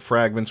amulet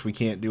fragments we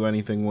can't do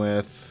anything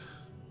with.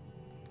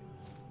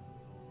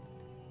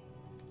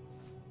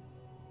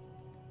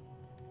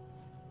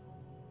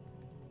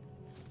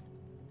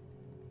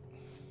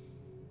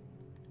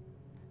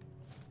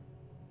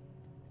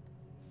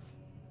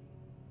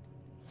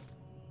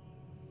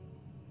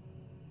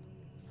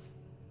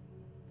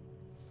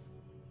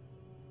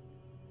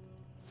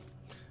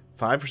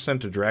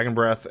 %5 to Dragon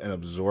Breath and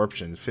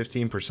Absorption.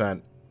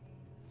 15%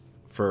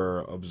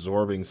 for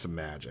absorbing some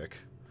magic.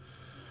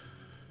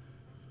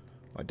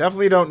 I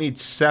definitely don't need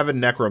 7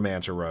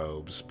 Necromancer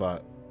robes,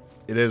 but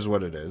it is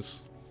what it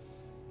is.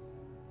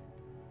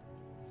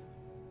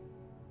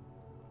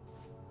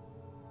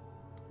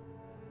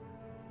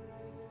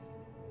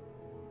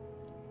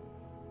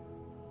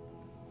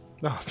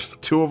 Oh,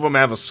 2 of them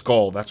have a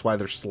skull. That's why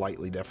they're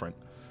slightly different.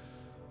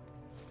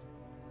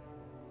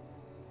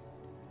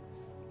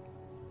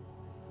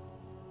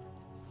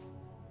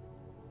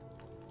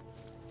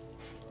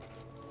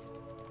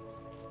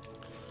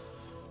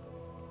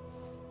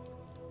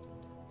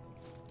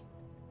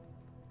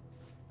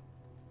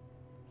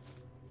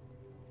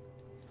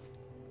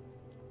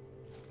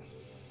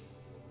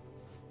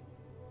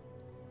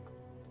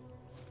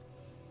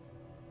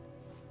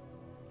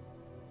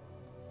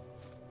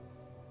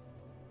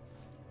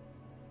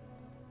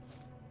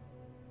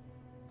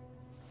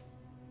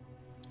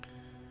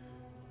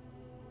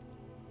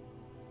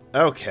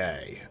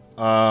 Okay.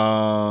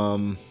 Papa.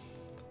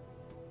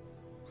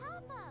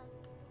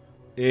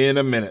 In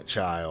a minute,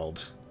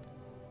 child.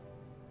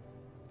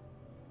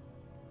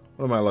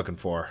 What am I looking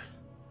for?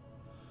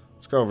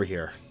 Let's go over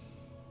here.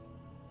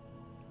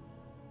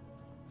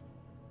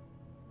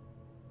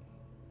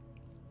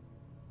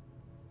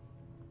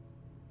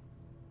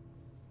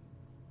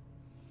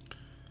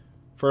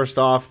 First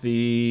off,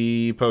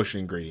 the potion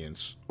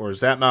ingredients. Or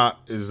is that not...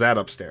 Is that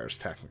upstairs,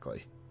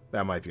 technically?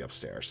 That might be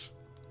upstairs.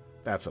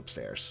 That's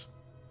upstairs.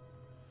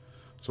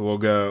 So we'll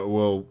go...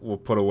 We'll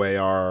put away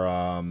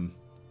our...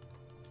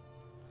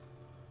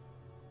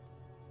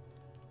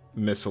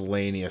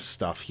 miscellaneous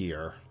stuff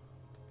here.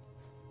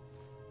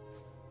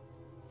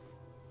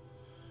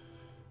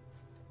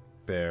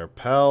 Bear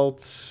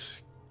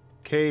pelt.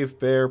 Cave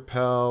bear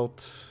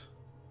pelt.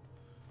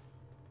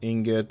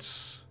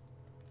 Ingots.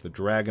 The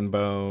dragon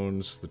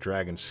bones. The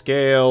dragon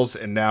scales.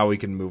 And now we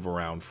can move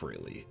around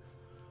freely.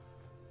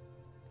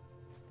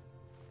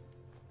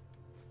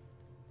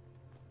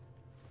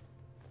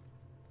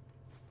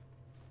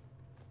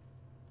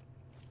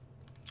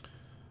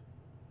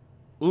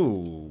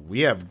 Ooh, we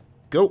have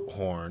goat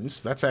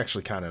horns. That's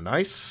actually kind of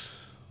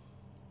nice.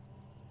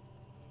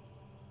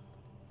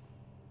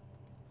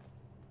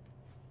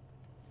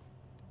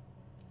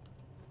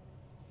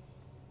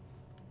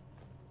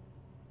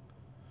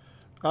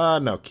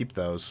 No, keep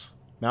those.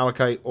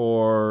 Malachite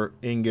ore,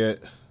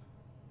 ingot.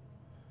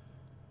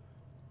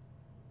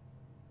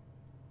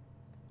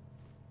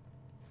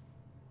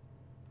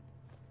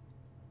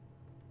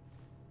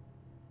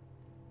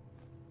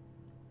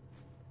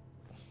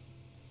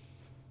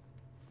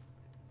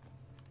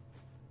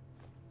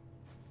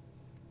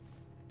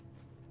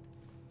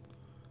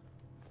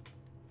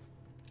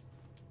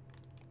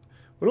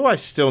 What do I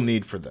still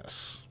need for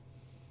this?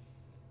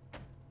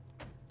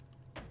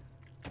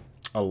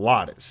 A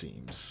lot, it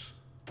seems.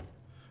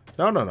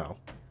 No.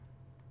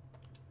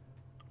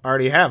 I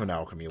already have an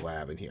alchemy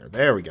lab in here.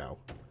 There we go.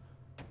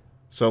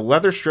 So,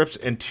 leather strips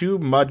and 2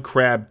 mud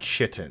crab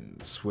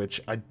chittens,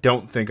 which I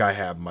don't think I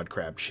have mud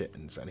crab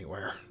chittens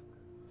anywhere.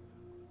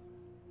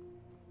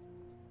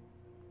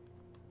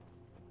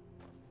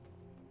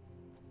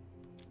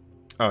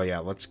 Oh yeah,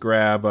 let's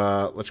grab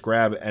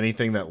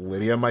anything that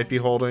Lydia might be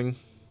holding.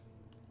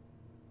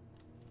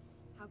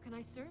 How can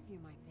I serve you,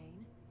 my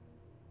Thane?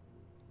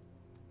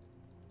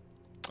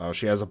 Oh,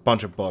 she has a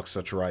bunch of books,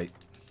 that's right.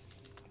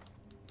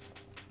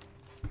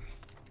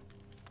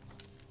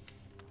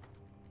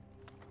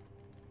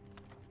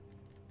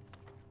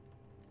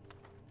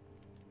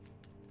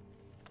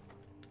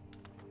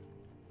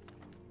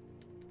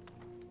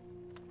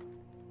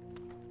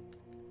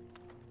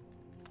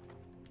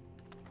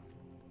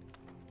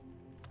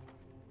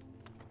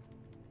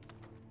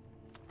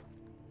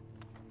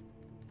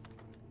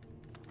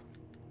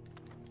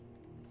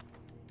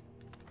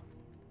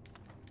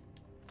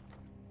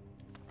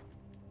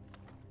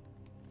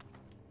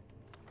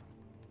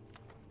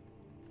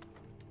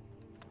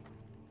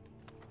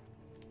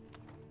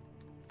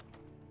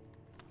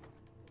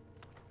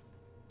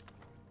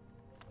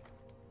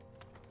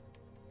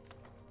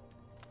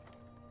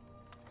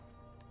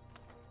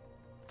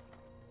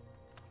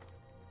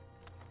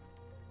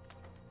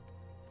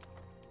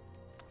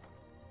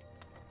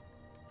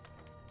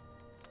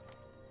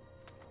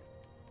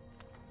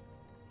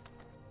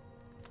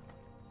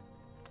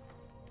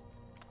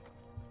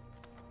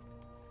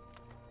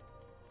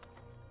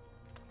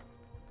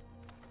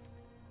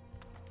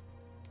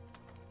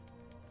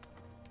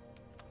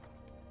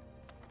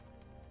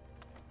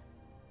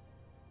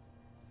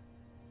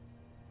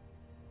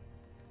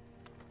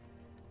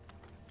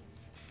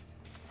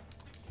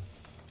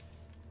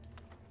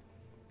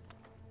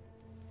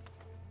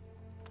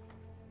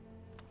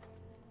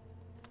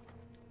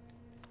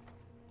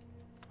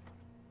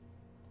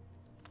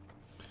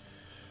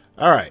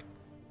 Alright.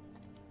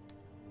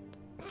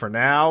 For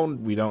now,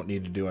 we don't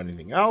need to do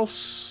anything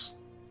else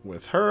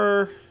with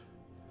her.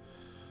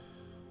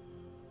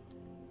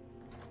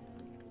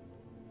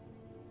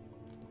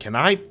 Can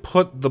I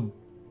put the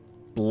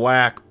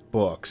black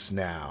books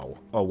now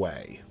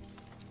away?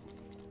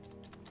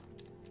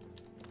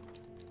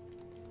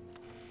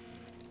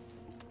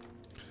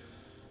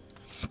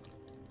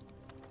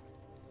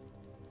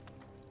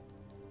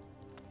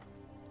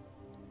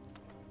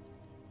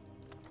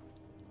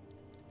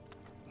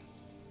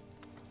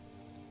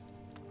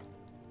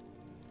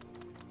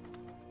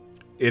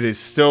 It is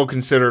still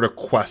considered a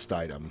quest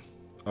item.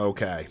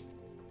 Okay.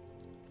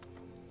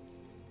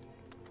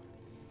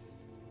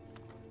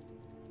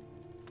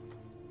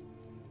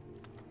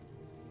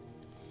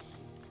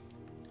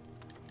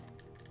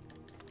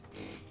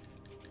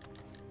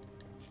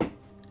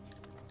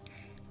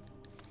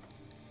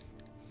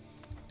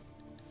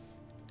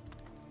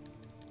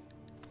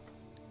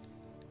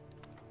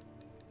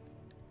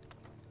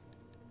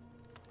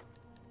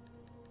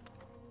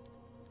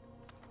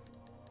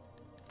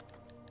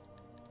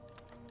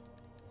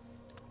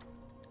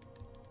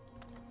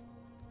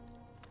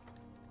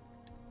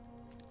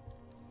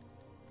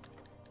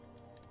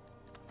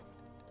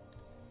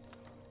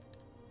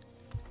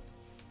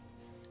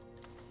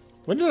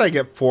 When did I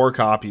get 4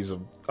 copies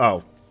of...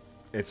 Oh,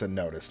 it's a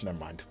notice. Never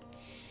mind.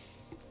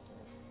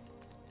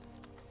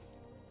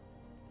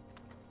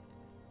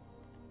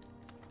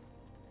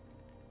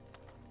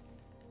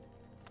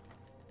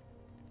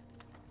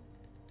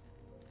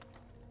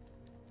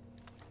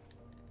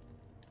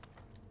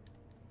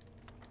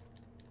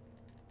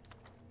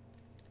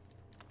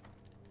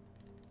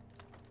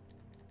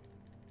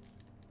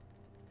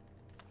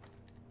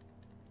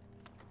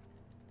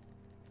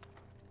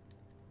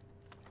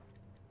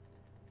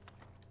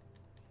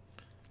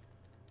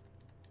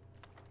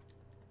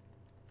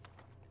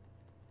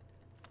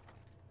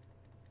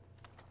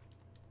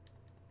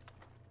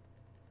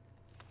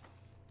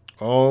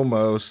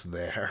 Almost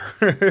there.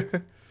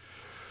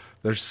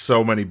 There's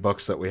so many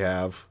books that we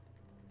have.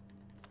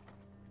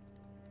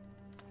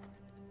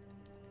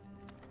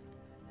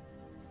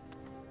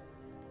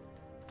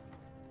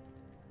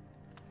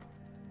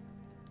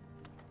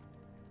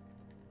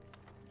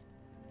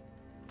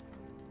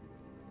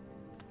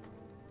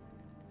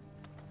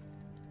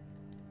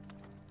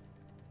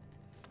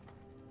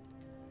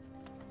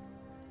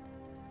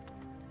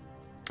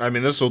 I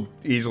mean, this will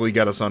easily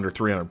get us under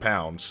 300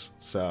 pounds,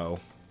 so...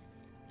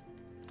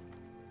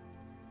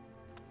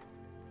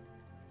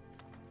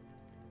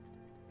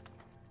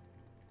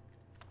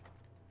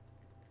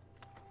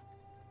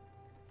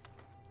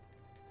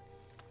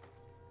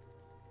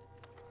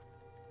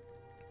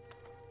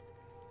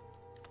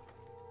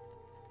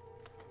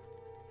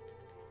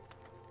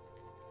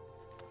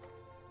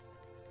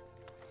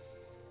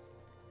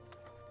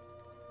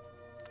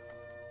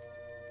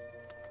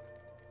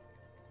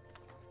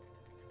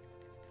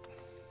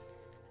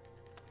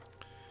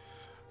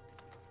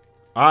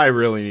 I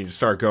really need to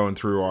start going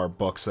through our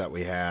books that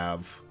we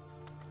have.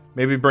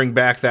 Maybe bring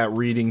back that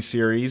reading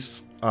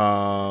series.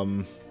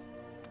 Lydia,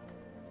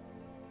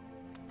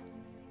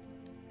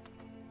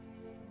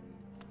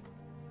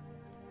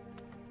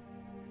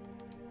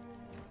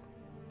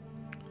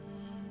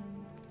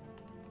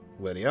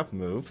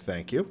 move.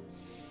 Thank you.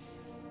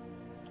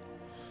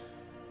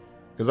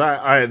 Because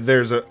I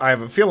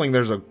have a feeling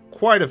there's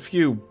quite a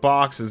few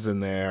boxes in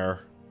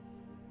there,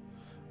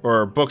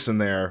 or books in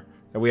there,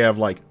 that we have,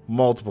 like,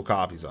 multiple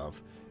copies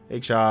of.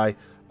 HI.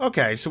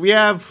 Okay, so we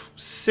have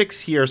 6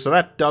 here, so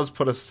that does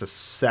put us to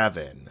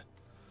 7.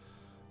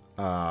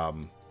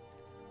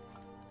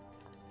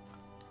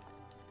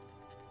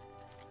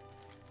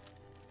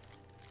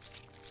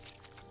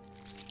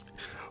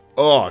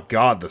 Oh,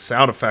 God, the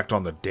sound effect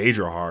on the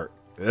Daedra heart.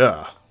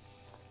 Ugh.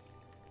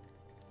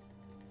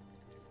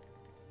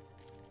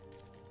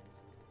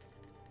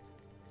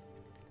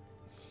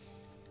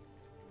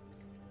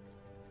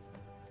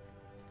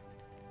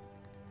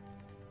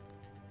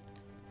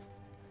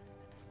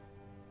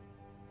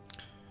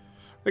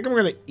 I think I'm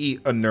going to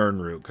eat a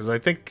Nern root, because I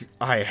think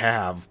I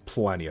have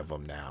plenty of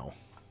them now.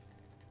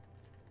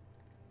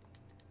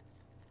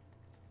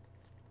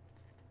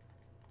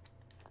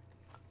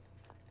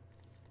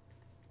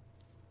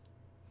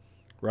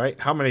 Right?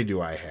 How many do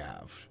I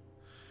have?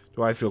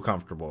 Do I feel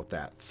comfortable with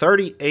that?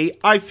 38.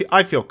 I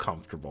feel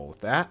comfortable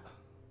with that.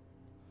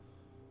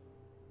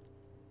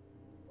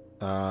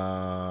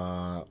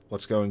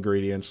 Let's go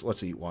ingredients.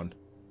 Let's eat one.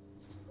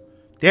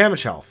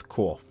 Damage health.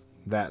 Cool.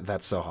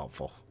 That's so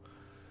helpful.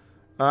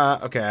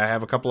 Okay, I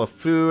have a couple of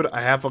food.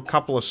 I have a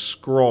couple of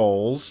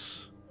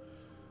scrolls.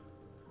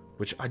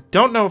 Which I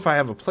don't know if I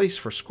have a place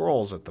for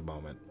scrolls at the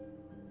moment.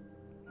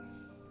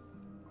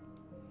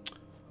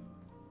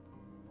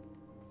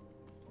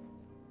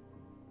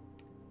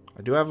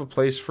 I do have a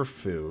place for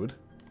food.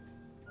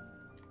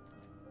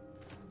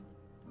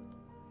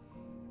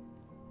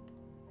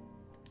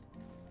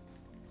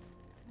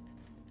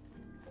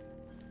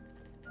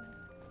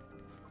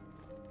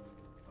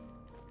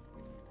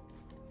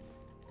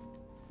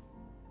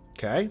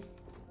 Okay.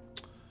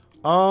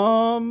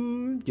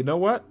 You know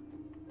what?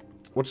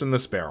 What's in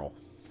this barrel?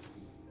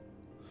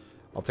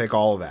 I'll take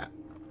all of that.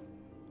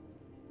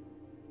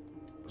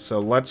 So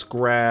let's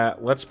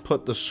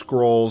put the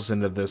scrolls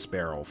into this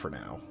barrel for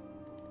now.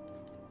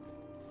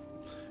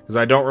 Because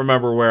I don't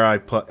remember where I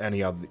put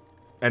any of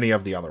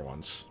the other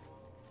ones.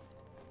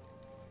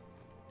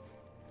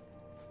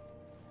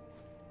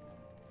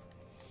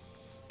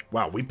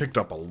 Wow, we picked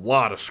up a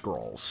lot of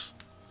scrolls.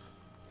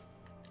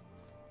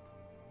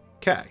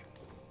 Okay.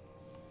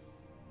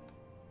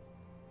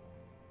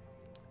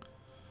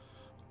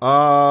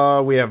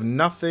 We have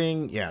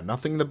nothing. Yeah,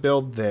 nothing to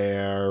build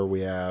there.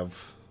 We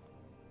have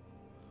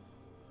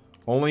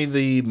only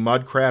the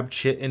mud crab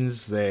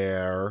chittens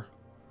there.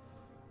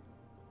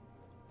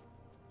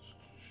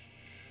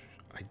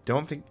 I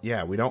don't think...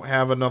 Yeah, we don't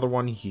have another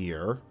one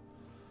here.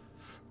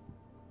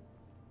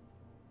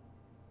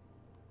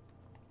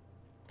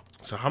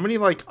 So how many,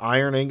 like,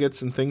 iron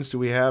ingots and things do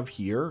we have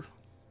here?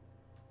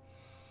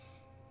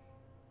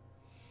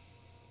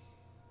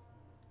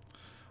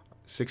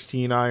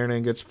 $16 iron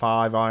ingots,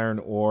 5 iron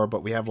ore,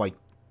 but we have, like,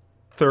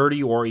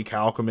 30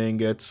 orichalcum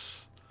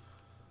ingots.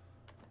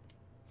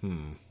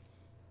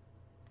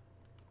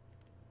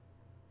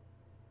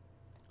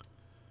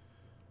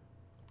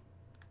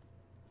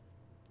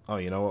 Oh,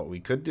 you know what we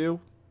could do?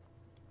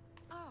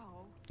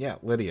 Oh. Yeah,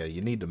 Lydia,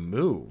 you need to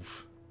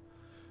move.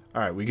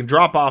 Alright, we can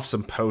drop off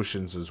some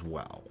potions as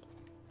well.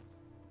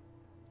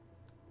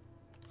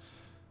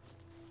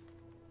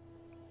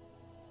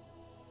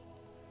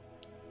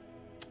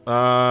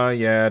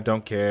 Yeah,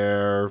 don't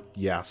care.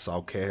 Yes,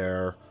 I'll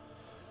care.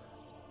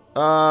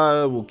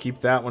 We'll keep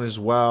that one as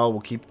well.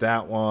 We'll keep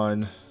that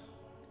one.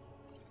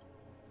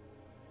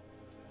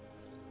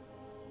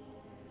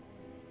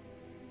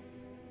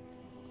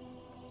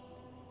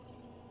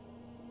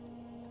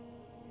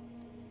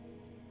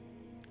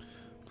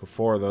 Put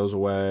 4 of those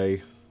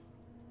away.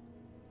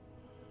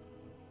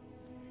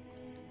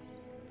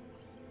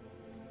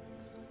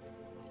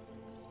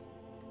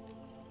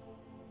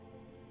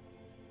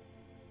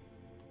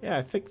 Yeah,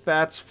 I think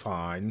that's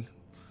fine.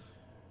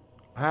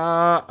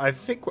 I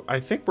think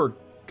we're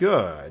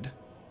good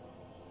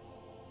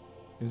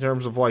in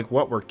terms of like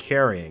what we're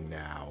carrying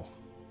now.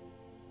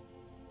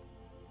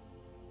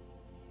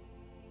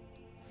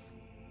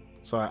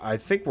 So I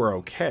think we're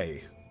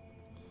okay.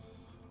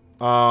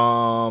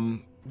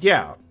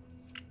 Yeah.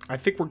 I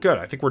think we're good.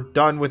 I think we're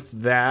done with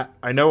that.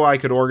 I know I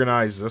could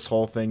organize this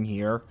whole thing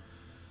here.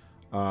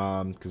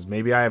 Because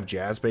maybe I have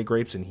jazzbay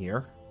grapes in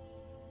here.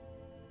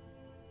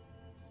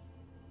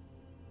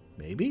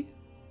 Maybe?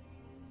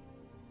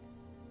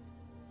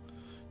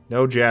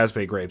 No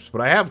jazzbay grapes, but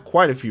I have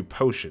quite a few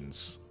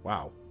potions.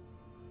 Wow.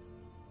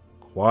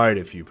 Quite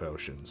a few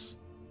potions.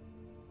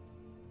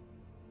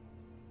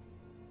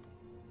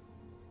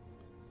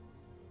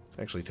 Let's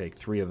actually take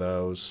 3 of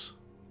those.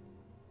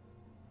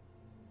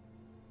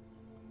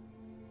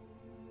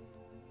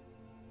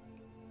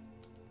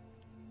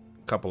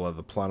 A couple of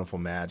the plentiful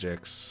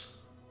magics.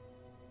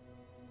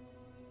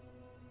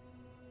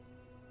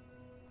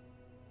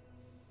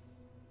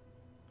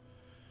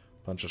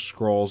 Bunch of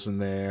scrolls in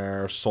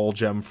there. Soul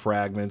gem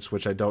fragments,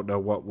 which I don't know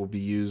what will be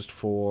used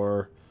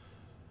for.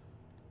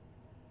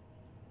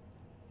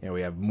 Yeah,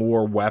 we have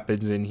more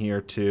weapons in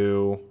here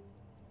too.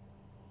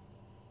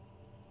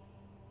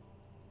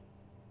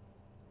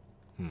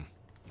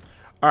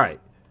 Alright.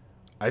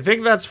 I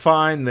think that's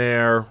fine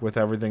there with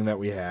everything that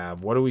we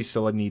have. What do we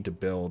still need to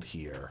build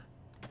here?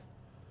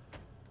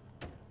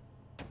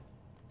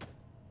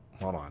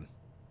 Hold on.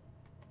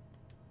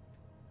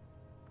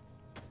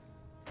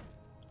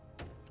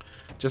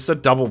 Just a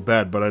double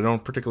bed, but I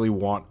don't particularly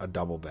want a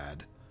double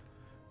bed.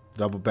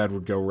 Double bed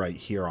would go right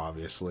here,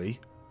 obviously.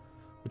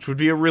 Which would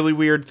be a really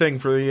weird thing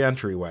for the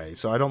entryway,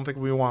 so I don't think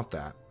we want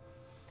that.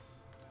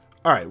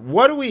 Alright,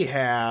 what do we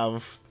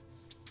have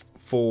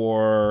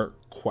for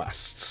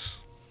quests?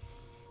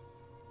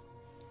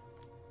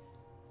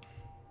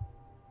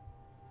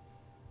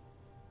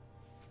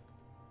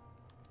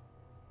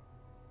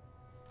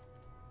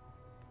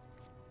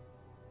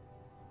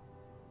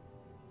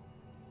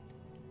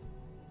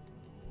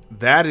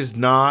 That is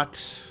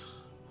not...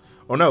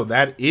 Oh no,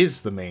 that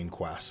is the main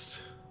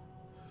quest.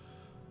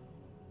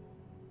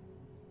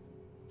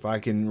 If I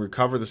can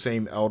recover the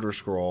same Elder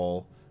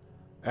Scroll.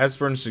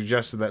 Esbern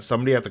suggested that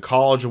somebody at the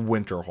College of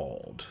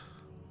Winterhold.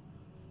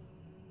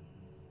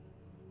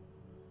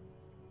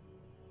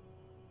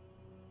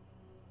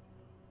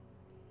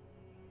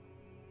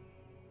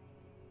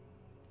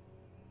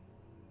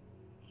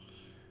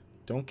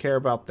 Don't care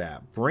about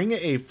that. Bring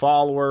a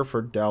follower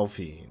for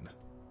Delphine.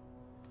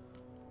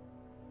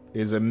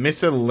 Is a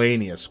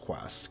miscellaneous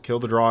quest. Kill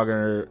the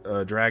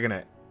dragon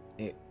at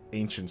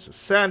Ancient's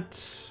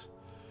Ascent.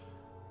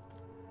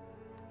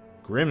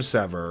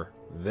 Grimsever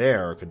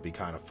there could be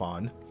kind of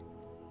fun.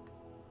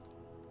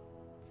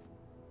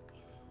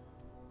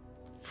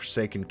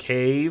 Forsaken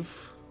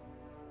Cave.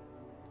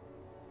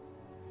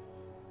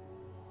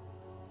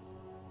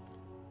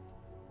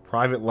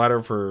 Private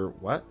letter for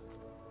what?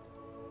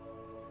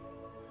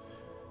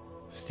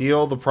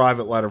 Steal the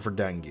private letter for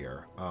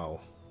Dengir.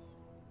 Oh.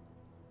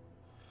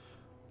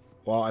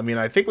 Well, I mean,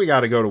 I think we got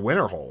to go to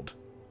Winterhold.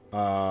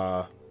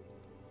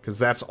 Because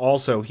that's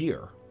also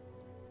here.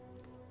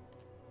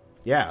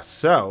 Yeah,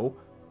 so...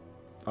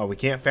 Oh, we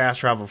can't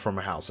fast travel from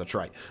a house. That's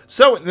right.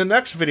 So, in the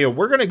next video,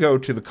 we're going to go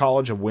to the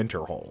College of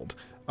Winterhold.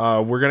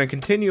 We're going to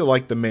continue,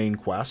 like, the main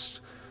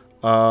quest.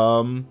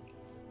 And,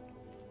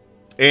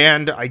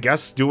 I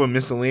guess, do a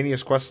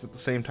miscellaneous quest at the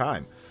same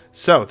time.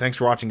 So, thanks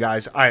for watching,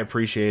 guys. I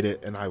appreciate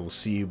it, and I will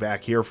see you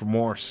back here for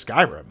more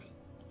Skyrim.